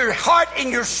it's in your heart, in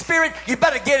your spirit, you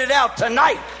better get it out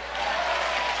tonight.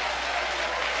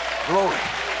 Glory.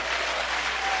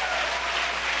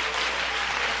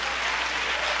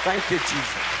 Thank you,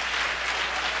 Jesus.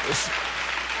 Listen.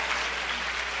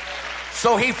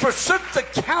 So he forsook the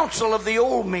counsel of the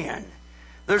old men.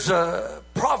 There's a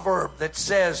proverb that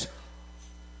says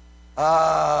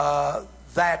that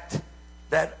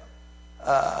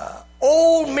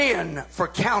old men for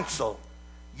counsel,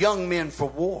 young men for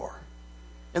war.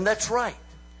 And that's right.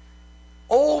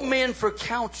 Old men for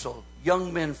counsel,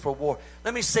 young men for war.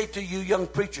 Let me say to you young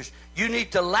preachers, you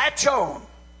need to latch on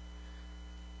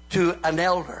to an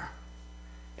elder,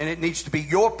 and it needs to be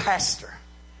your pastor.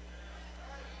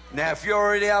 Now, if you're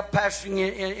already out pastoring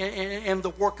in the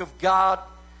work of God,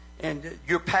 and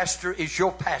your pastor is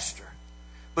your pastor,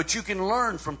 but you can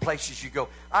learn from places you go.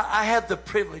 I had the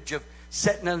privilege of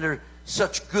sitting under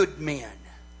such good men.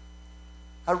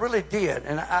 I really did,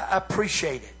 and I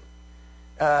appreciate it.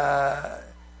 I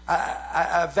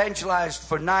evangelized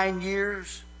for 9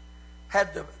 years,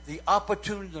 had the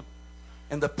opportunity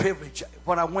and the privilege.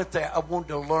 When I went there, I wanted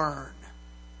to learn.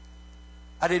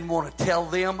 I didn't want to tell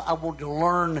them. I wanted to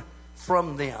learn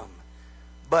from them.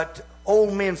 But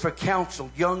old men for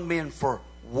counsel, young men for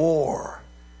war.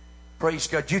 Praise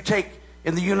God. You take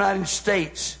in the United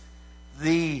States,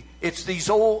 it's these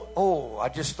old, I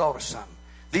just thought of something.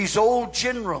 These old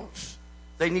generals,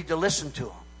 they need to listen to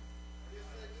them.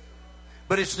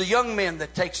 But it's the young man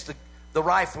that takes the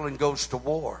rifle and goes to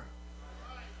war.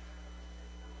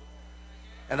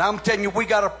 And I'm telling you, we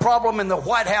got a problem in the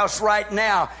White House right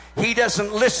now. He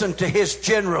doesn't listen to his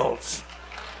generals.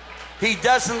 He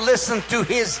doesn't listen to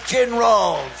his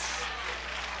generals.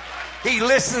 He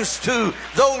listens to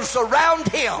those around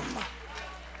him.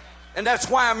 And that's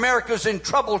why America's in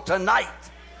trouble tonight.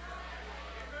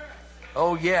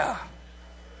 Oh, yeah.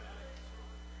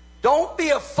 Don't be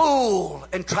a fool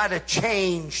and try to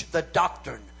change the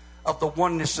doctrine of the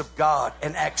oneness of God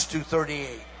in Acts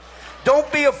 2:38.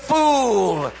 Don't be a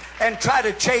fool and try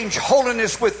to change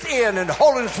holiness within and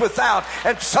holiness without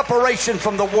and separation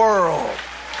from the world.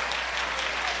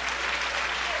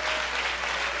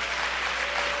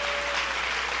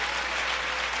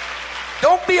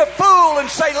 Don't be a fool and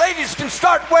say ladies can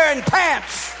start wearing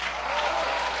pants.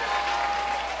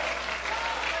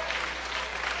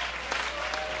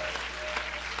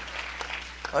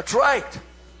 That's right.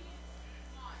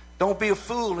 Don't be a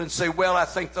fool and say, well, I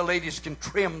think the ladies can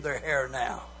trim their hair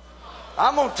now.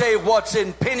 I'm going to tell you what's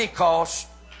in Pentecost.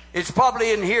 It's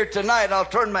probably in here tonight. I'll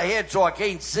turn my head so I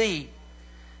can't see.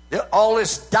 All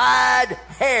this dyed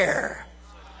hair.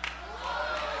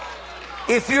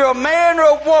 If you're a man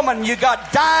or a woman, you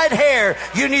got dyed hair,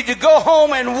 you need to go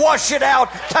home and wash it out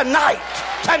tonight.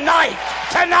 Tonight.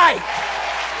 Tonight.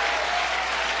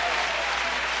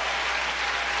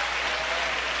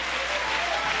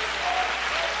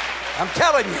 I'm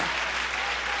telling you.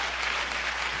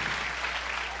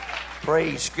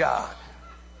 Praise God.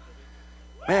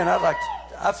 Man,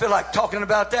 I feel like talking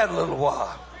about that a little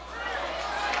while.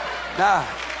 Now,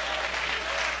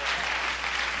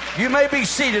 you may be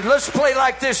seated. Let's play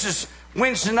like this is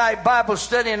Wednesday night Bible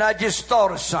study, and I just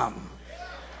thought of something.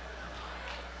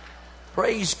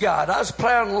 Praise God. I was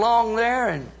plowing along there,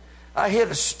 and I hit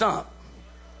a stump.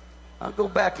 I'll go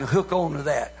back and hook on to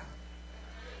that.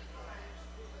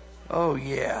 Oh,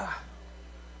 yeah.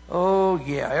 Oh,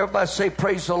 yeah. Everybody say,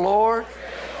 praise the Lord.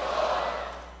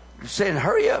 You're saying,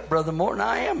 hurry up, Brother Morton.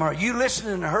 I am. Are you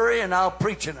listening in a hurry, and I'll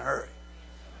preach in a hurry?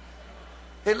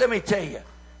 Hey, let me tell you.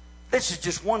 This is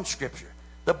just one scripture.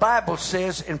 The Bible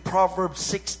says in Proverbs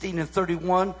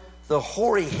 16:31, the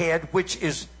hoary head, which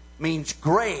means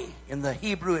gray. In the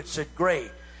Hebrew it said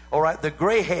gray. All right, the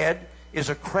gray head is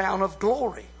a crown of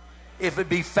glory. If it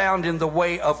be found in the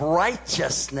way of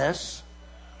righteousness,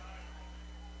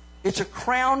 it's a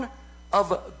crown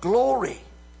of glory.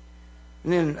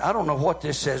 And then, I don't know what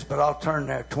this says, but I'll turn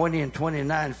there. 20 and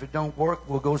 29. If it don't work,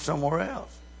 we'll go somewhere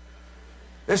else.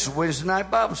 This is Wednesday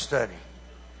night Bible study.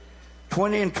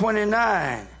 20 and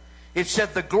 29. It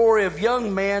said the glory of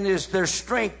young men is their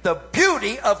strength. The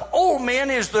beauty of old men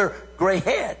is their gray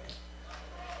head.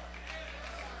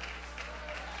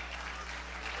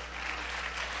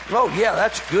 Oh, yeah,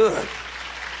 that's good.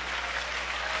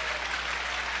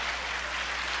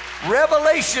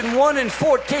 Revelation 1 and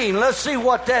 14. Let's see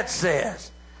what that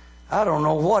says. I don't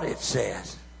know what it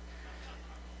says.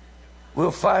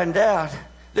 We'll find out.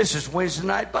 This is Wednesday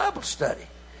night Bible study.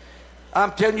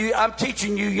 I'm telling you, I'm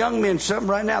teaching you young men something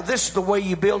right now. This is the way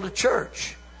you build a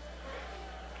church.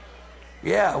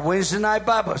 Yeah, Wednesday night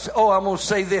Bible. Oh, I'm going to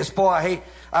say this. Boy,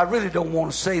 I really don't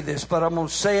want to say this, but I'm going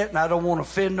to say it, and I don't want to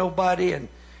offend nobody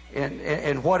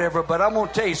and whatever, but I'm going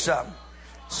to tell you something.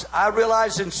 I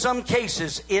realize in some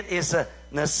cases it is a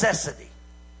necessity.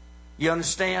 You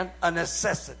understand? A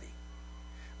necessity.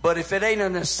 But if it ain't a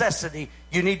necessity,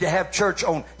 you need to have church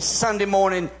on Sunday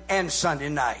morning and Sunday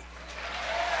night.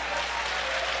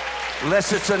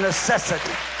 Unless it's a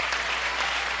necessity.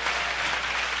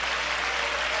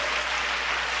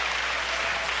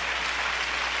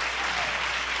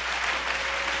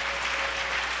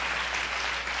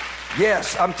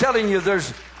 Yes, I'm telling you,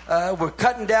 we're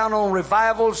cutting down on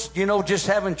revivals. You know, just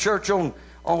having church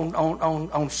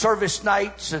on service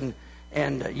nights,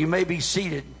 and you may be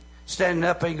seated. Standing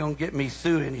up ain't gonna get me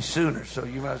through any sooner. So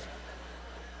you must.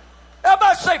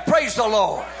 Everybody say, praise the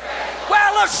Lord.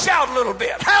 Well, let's shout a little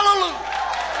bit. Hallelujah.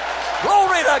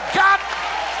 Glory to God.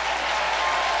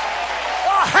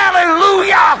 Oh,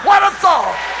 hallelujah. What a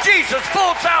thought. Jesus,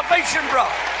 full salvation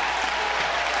brought.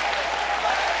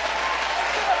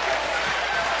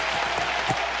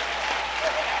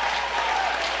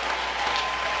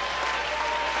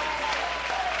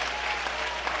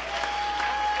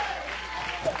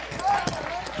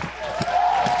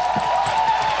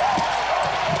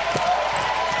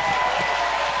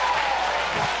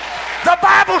 The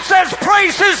Bible says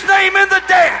praise his name in the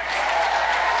dance.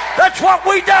 That's what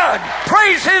we done.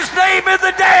 Praise his name in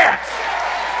the dance.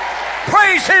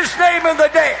 Praise his name in the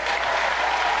day.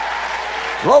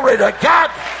 Glory to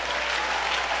God.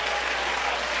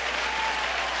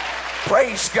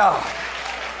 Praise God.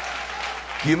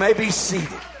 You may be seated.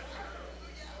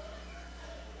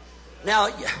 Now,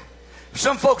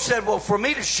 some folks said, well, for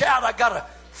me to shout, I got to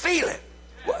feel it.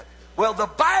 Well, the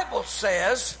Bible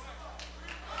says,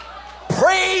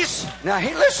 praise, now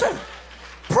listen,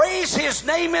 praise his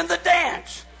name in the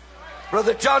dance.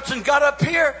 Brother Johnson got up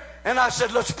here, and I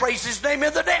said, let's praise his name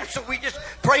in the dance. So we just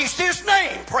praised his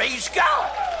name. Praise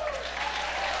God.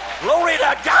 Glory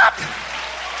to God.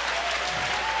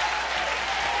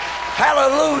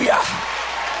 Hallelujah.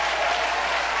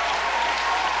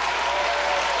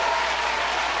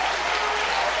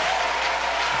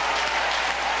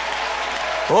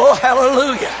 Oh,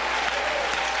 hallelujah.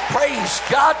 Praise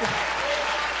God.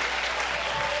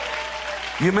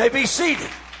 You may be seated.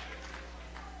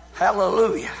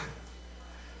 Hallelujah.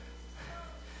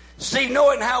 See,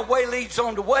 knowing how way leads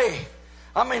on the way,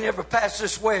 I may never pass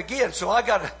this way again, so I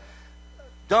got to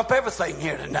dump everything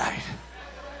here tonight.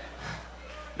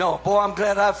 No, boy, I'm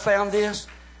glad I found this.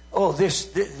 Oh,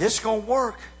 this is going to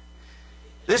work.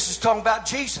 This is talking about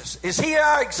Jesus. Is he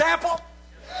our example?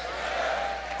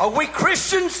 Are we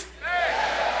Christians?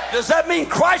 Does that mean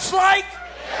Christ-like?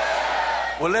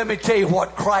 Well, let me tell you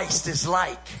what Christ is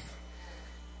like.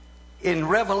 In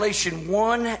Revelation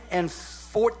 1 and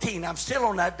 14, I'm still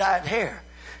on that dyed hair.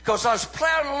 Because I was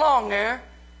plowing along there.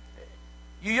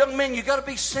 You young men, you got to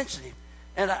be sensitive.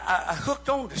 And I hooked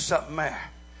on to something there.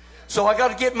 So I got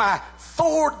to get my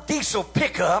Ford diesel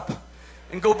pickup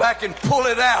and go back and pull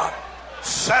it out.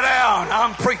 Sit down,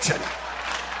 I'm preaching.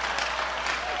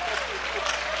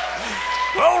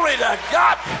 Glory to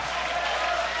God.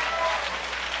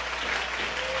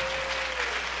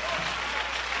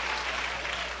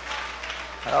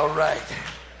 All right.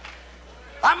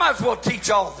 I might as well teach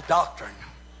all the doctrine.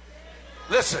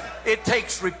 Listen, it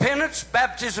takes repentance,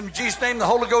 baptism in Jesus' name, the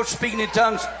Holy Ghost, speaking in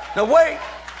tongues. Now wait,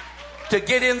 to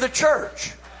get in the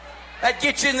church. That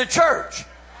gets you in the church.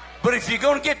 But if you're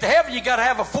going to get to heaven, you got to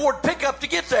have a Ford pickup to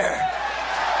get there.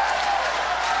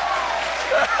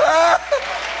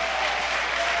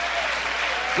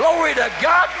 Glory to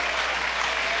God.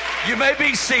 You may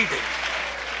be seated.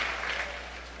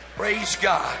 Praise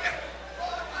God.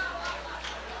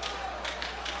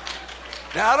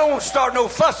 Now, I don't want to start no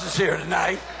fusses here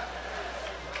tonight.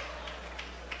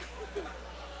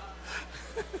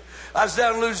 I was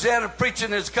down in Louisiana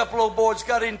preaching. There's a couple old boys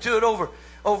got into it over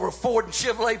a Ford and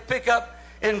Chevrolet pickup.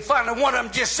 And finally one of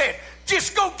them just said,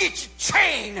 just go get your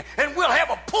chain and we'll have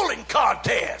a pulling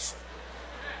contest.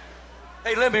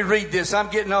 Hey, let me read this. I'm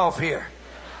getting off here.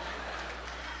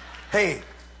 Hey,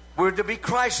 we're to be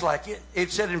Christ-like. It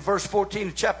said in verse 14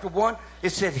 of chapter 1, it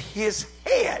said his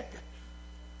head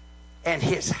and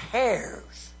his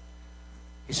hairs.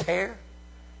 His hair?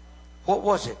 What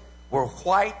was it? Were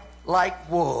white like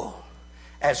wool,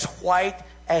 as white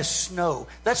as snow.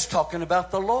 That's talking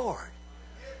about the Lord.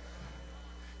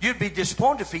 You'd be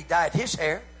disappointed if he dyed his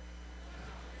hair.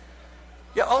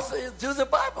 Yeah, all through the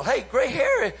Bible. Hey, gray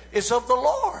hair is of the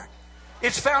Lord.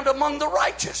 It's found among the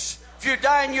righteous. If you're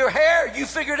dyeing your hair, you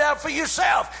figure it out for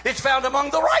yourself. It's found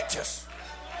among the righteous.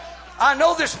 I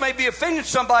know this may be offending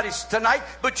somebody tonight,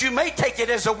 but you may take it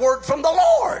as a word from the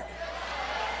Lord.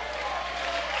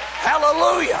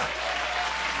 Hallelujah.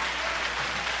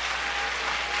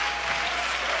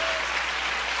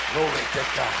 Glory to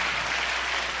God.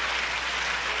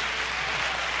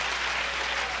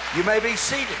 You may be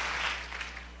seated.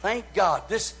 Thank God.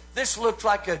 This looks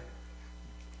like I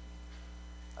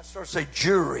start to say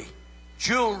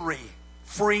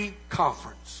jewelry-free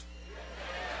conference.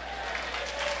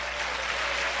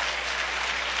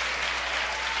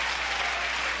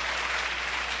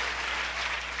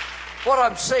 What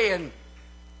I'm saying,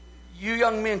 you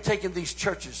young men taking these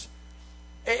churches,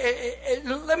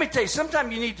 let me tell you,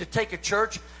 sometimes you need to take a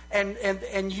church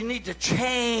and you need to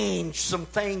change some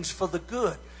things for the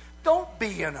good. Don't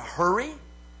be in a hurry.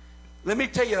 Let me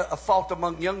tell you a fault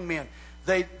among young men.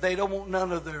 They don't want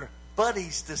none of their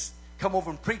buddies to come over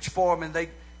and preach for them, and they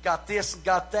got this and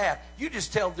got that. You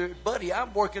just tell their buddy,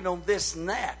 I'm working on this and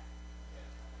that.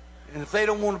 And if they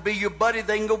don't want to be your buddy,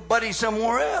 they can go buddy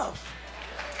somewhere else.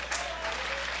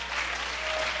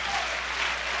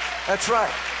 That's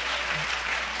right.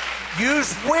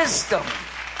 Use wisdom.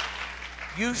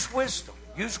 Use wisdom.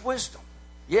 Use wisdom.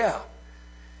 Yeah.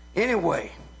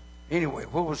 Anyway,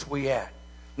 where was we at?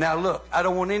 Now look, I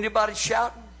don't want anybody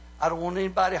shouting. I don't want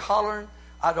anybody hollering.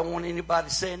 I don't want anybody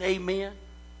saying amen.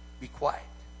 Be quiet.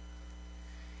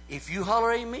 If you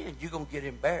holler amen, you're going to get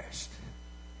embarrassed.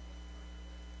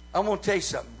 I'm going to tell you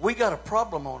something. We got a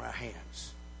problem on our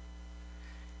hands.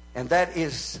 And that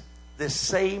is this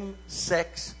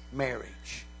same-sex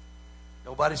marriage.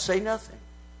 Nobody say nothing.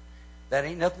 That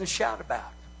ain't nothing to shout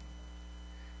about.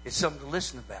 It's something to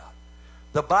listen about.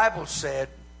 The Bible said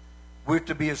we're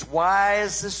to be as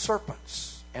wise as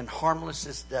serpents and harmless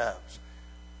as doves.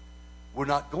 We're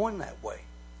not going that way.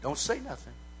 Don't say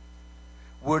nothing.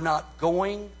 We're not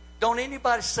going. Don't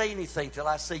anybody say anything till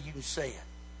I say you can say it.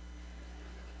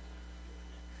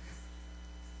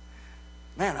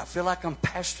 Man, I feel like I'm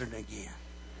pastoring again.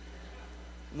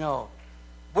 No,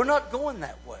 we're not going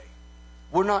that way.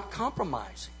 We're not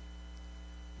compromising.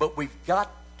 But we've got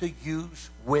to use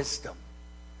wisdom.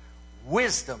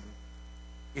 Wisdom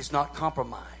is not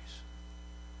compromise.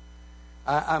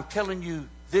 I'm telling you,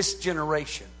 this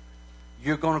generation,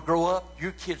 you're going to grow up,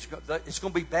 your kids, it's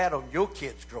going to be bad on your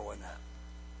kids growing up.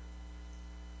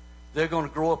 They're going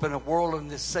to grow up in a world in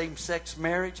this same-sex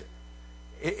marriage.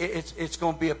 It's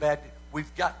going to be a bad.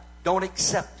 Don't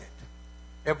accept it.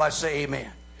 Everybody say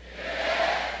amen.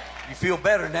 You feel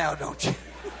better now, don't you?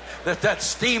 Let that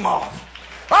steam off.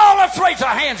 Oh, let's raise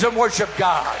our hands and worship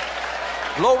God.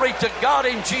 Glory to God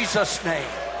in Jesus' name.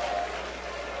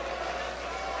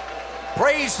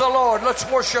 Praise the Lord. Let's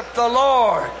worship the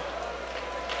Lord.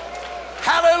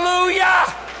 Hallelujah.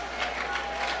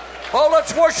 Oh,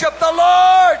 let's worship the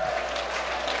Lord.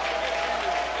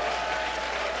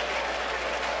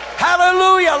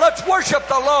 Hallelujah. Let's worship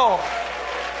the Lord.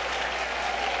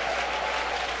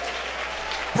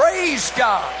 Praise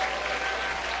God.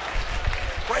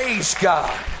 Praise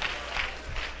God.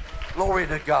 Glory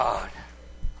to God.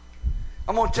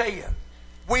 I'm going to tell you,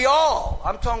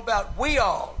 I'm talking about we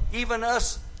all, even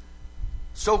us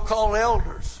so-called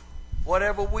elders,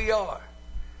 whatever we are.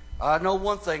 I know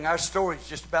one thing, our story's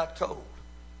just about told.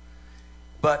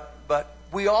 But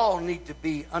we all need to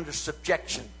be under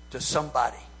subjection to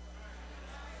somebody.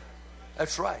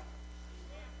 That's right.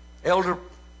 Elder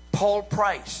Paul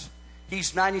Price,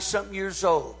 he's 90-something years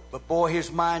old, but boy,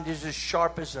 his mind is as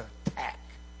sharp as a tack.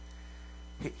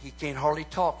 He can't hardly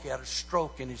talk. He had a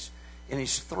stroke in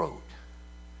his throat.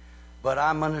 But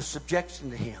I'm under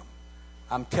subjection to him.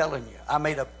 I'm telling you, I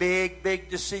made a big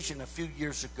decision a few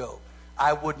years ago.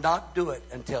 I would not do it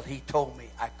until he told me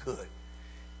I could.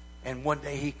 And one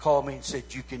day he called me and said,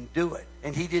 you can do it.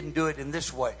 And he didn't do it in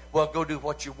this way. Well, go do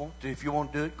what you want to. If you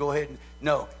want to do it, go ahead.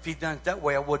 No, if he'd done it that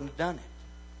way, I wouldn't have done it.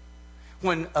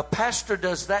 When a pastor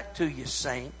does that to you,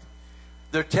 saint,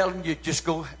 they're telling you, just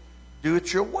go do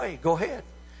it your way. Go ahead.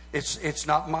 It's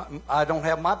not I don't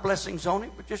have my blessings on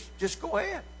it, but just go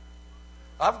ahead.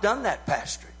 I've done that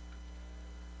pastoring.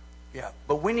 Yeah,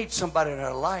 but we need somebody in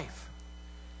our life.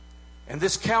 And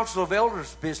this council of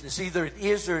elders business, either it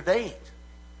is or it ain't.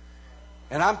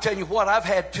 And I'm telling you what, I've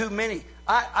had too many.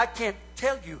 I can't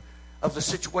tell you of the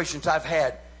situations I've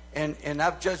had. And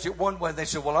I've judged it one way. They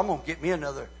said, well, I'm going to get me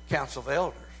another council of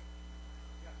elders.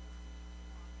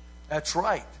 That's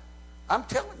right. I'm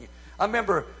telling you. I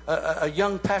remember a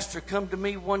young pastor come to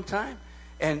me one time.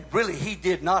 And really, he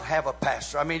did not have a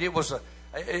pastor. I mean,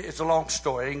 it's a long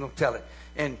story. I ain't going to tell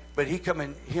it. But he come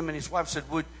in, him and his wife said,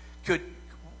 would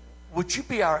you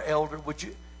be our elder? Would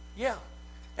you? Yeah.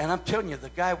 And I'm telling you, the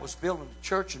guy was building a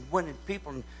church and winning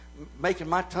people and making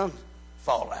my tongue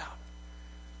fall out.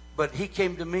 But he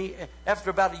came to me after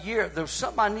about a year. There was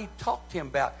something I need to talk to him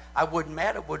about. I wasn't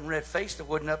mad. I wasn't red-faced. I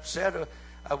wasn't upset.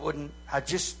 I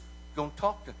just going to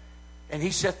talk to him. And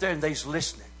he sat there and they's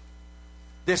listening.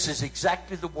 This is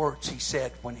exactly the words he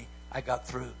said when I got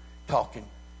through talking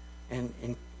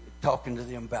and talking to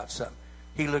them about something.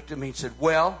 He looked at me and said,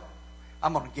 well,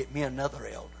 I'm going to get me another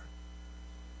elder.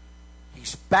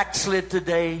 He's backslid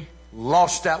today,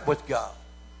 lost out with God.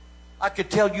 I could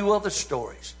tell you other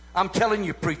stories. I'm telling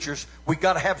you, preachers, we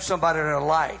got to have somebody in our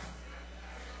life.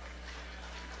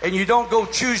 And you don't go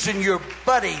choosing your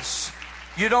buddies.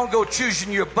 You don't go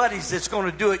choosing your buddies that's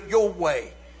going to do it your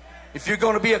way. If you're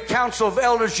going to be a council of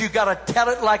elders, you got to tell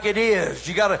it like it is.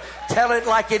 You got to tell it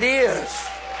like it is.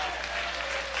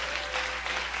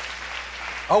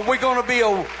 Are we going to be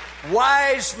a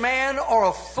wise man or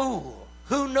a fool?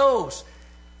 Who knows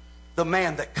the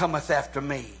man that cometh after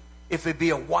me? If it be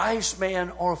a wise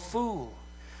man or a fool.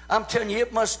 I'm telling you,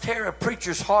 it must tear a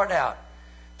preacher's heart out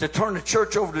to turn the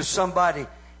church over to somebody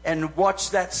and watch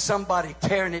that somebody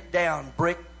tearing it down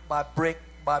brick by brick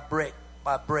by brick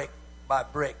by brick by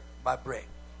brick by brick.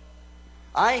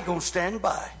 I ain't going to stand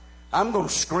by. I'm going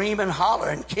to scream and holler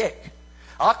and kick.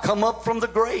 I'll come up from the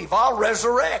grave. I'll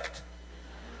resurrect.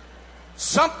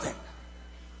 Something.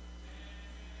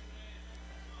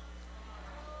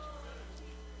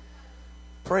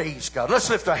 Praise God. Let's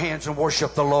lift our hands and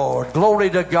worship the Lord. Glory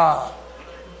to God.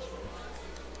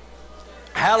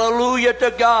 Hallelujah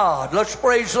to God. Let's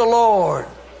praise the Lord.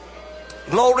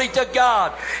 Glory to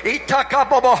God.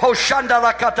 Come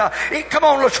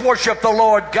on, let's worship the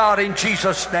Lord God in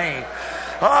Jesus' name.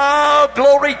 Oh,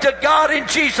 glory to God in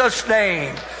Jesus'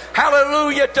 name.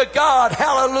 Hallelujah to God.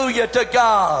 Hallelujah to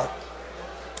God.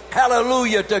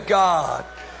 Hallelujah to God.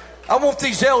 I want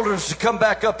these elders to come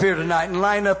back up here tonight and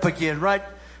line up again right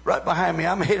behind me.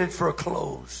 I'm headed for a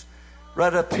close.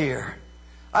 Right up here.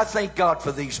 I thank God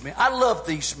for these men. I love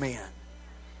these men.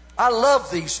 I love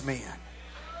these men.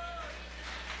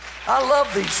 I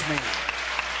love these men.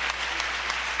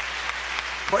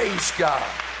 Praise God.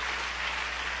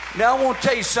 Now I want to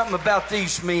tell you something about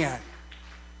these men.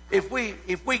 If we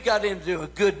got into a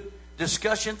good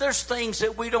discussion, there's things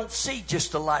that we don't see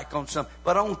just alike on some.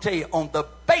 But I want to tell you, on the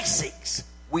basics,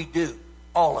 we do.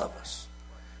 All of us.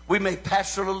 We may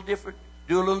pastor a little different,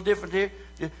 do a little different here,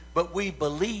 but we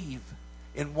believe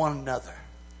in one another.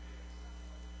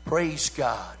 Praise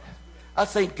God. I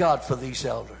thank God for these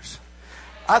elders.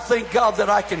 I thank God that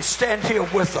I can stand here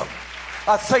with them.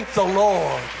 I thank the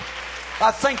Lord.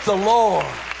 I thank the Lord.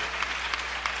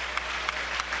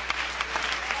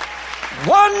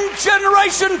 One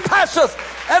generation passeth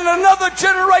and another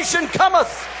generation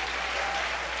cometh.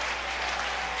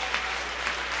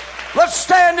 Let's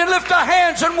stand and lift our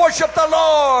hands and worship the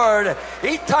Lord.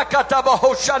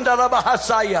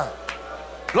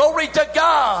 Glory to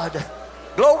God.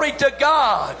 Glory to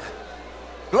God.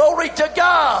 Glory to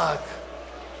God.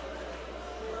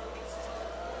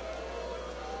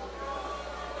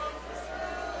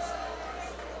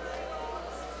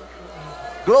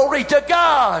 Glory to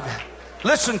God.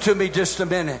 Listen to me just a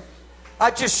minute.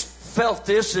 I just felt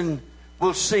this, and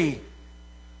we'll see.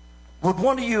 Would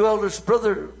one of you elders,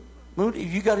 Brother Moody,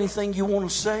 you got anything you want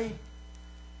to say?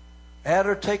 Add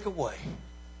or take away?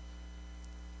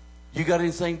 You got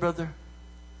anything, brother?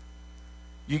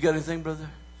 You got anything, brother?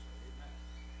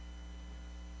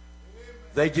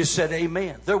 They just said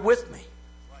amen. They're with me.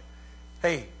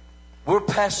 Hey, we're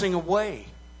passing away.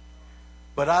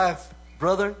 But I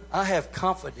have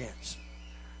confidence.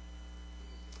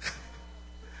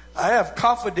 I have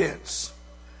confidence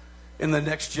in the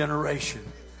next generation.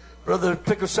 Brother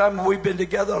Pickle Simon, we've been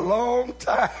together a long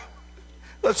time.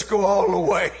 Let's go all the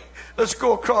way. Let's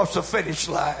go across the finish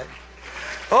line.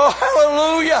 Oh,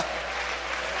 hallelujah.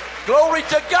 Glory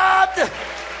to God.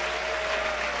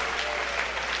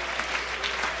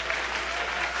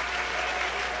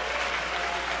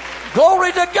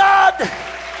 Glory to God.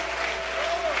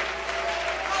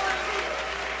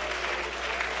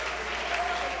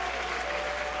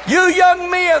 You young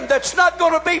men that's not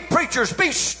going to be preachers,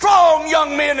 be strong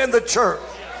young men in the church.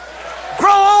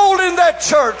 Grow old in that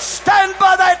church. Stand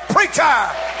by that preacher.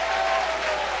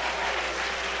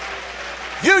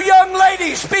 You young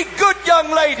ladies, be good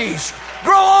young ladies.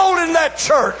 Grow old in that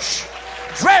church.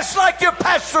 Dress like your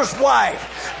pastor's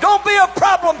wife. Don't be a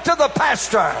problem to the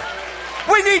pastor.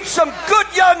 We need some good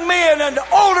young men and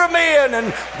older men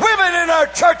and women in our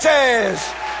churches.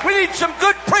 We need some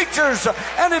good preachers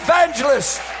and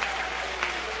evangelists.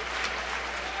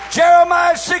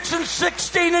 Jeremiah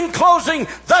 6:16 in closing,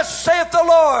 thus saith the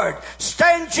Lord,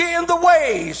 stand ye in the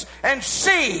ways and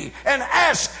see and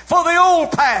ask for the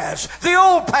old paths,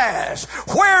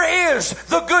 where is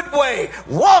the good way?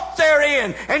 Walk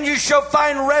therein and you shall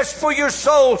find rest for your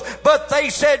souls. But they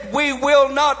said, we will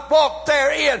not walk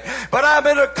therein. But I'm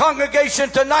in a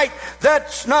congregation tonight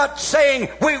that's not saying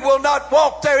we will not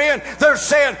walk therein. They're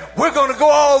saying we're going to go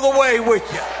all the way with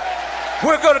you.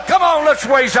 We're going to, come on, let's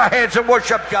raise our hands and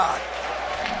worship God.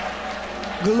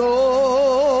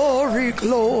 Glory,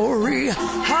 glory,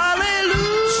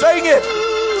 hallelujah. Sing it.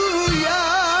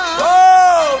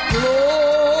 Oh,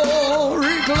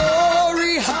 glory,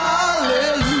 glory,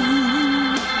 hallelujah.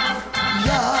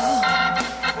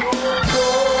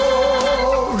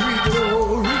 Glory,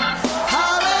 glory,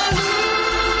 hallelujah.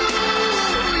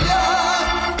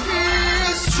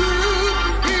 His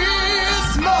truth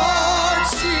is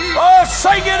marching. Oh,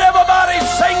 sing it, everybody.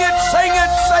 Sing it, sing it,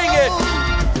 sing it.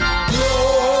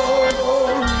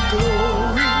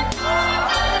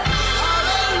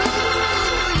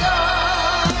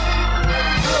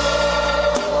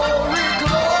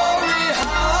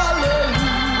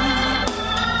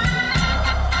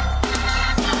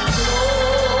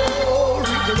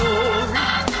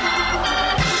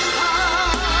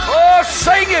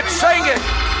 Sing it.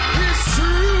 His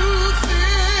truth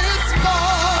is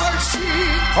marching.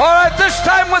 All right, this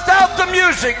time without the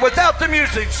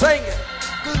music, sing it.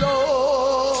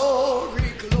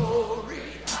 Glory, glory,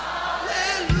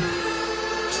 hallelujah.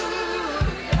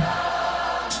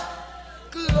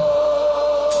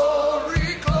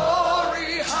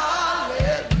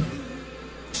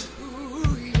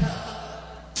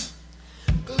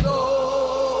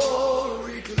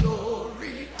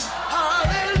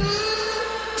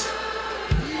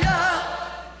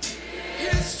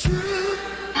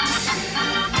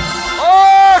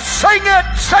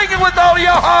 Sing it with all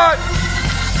your heart.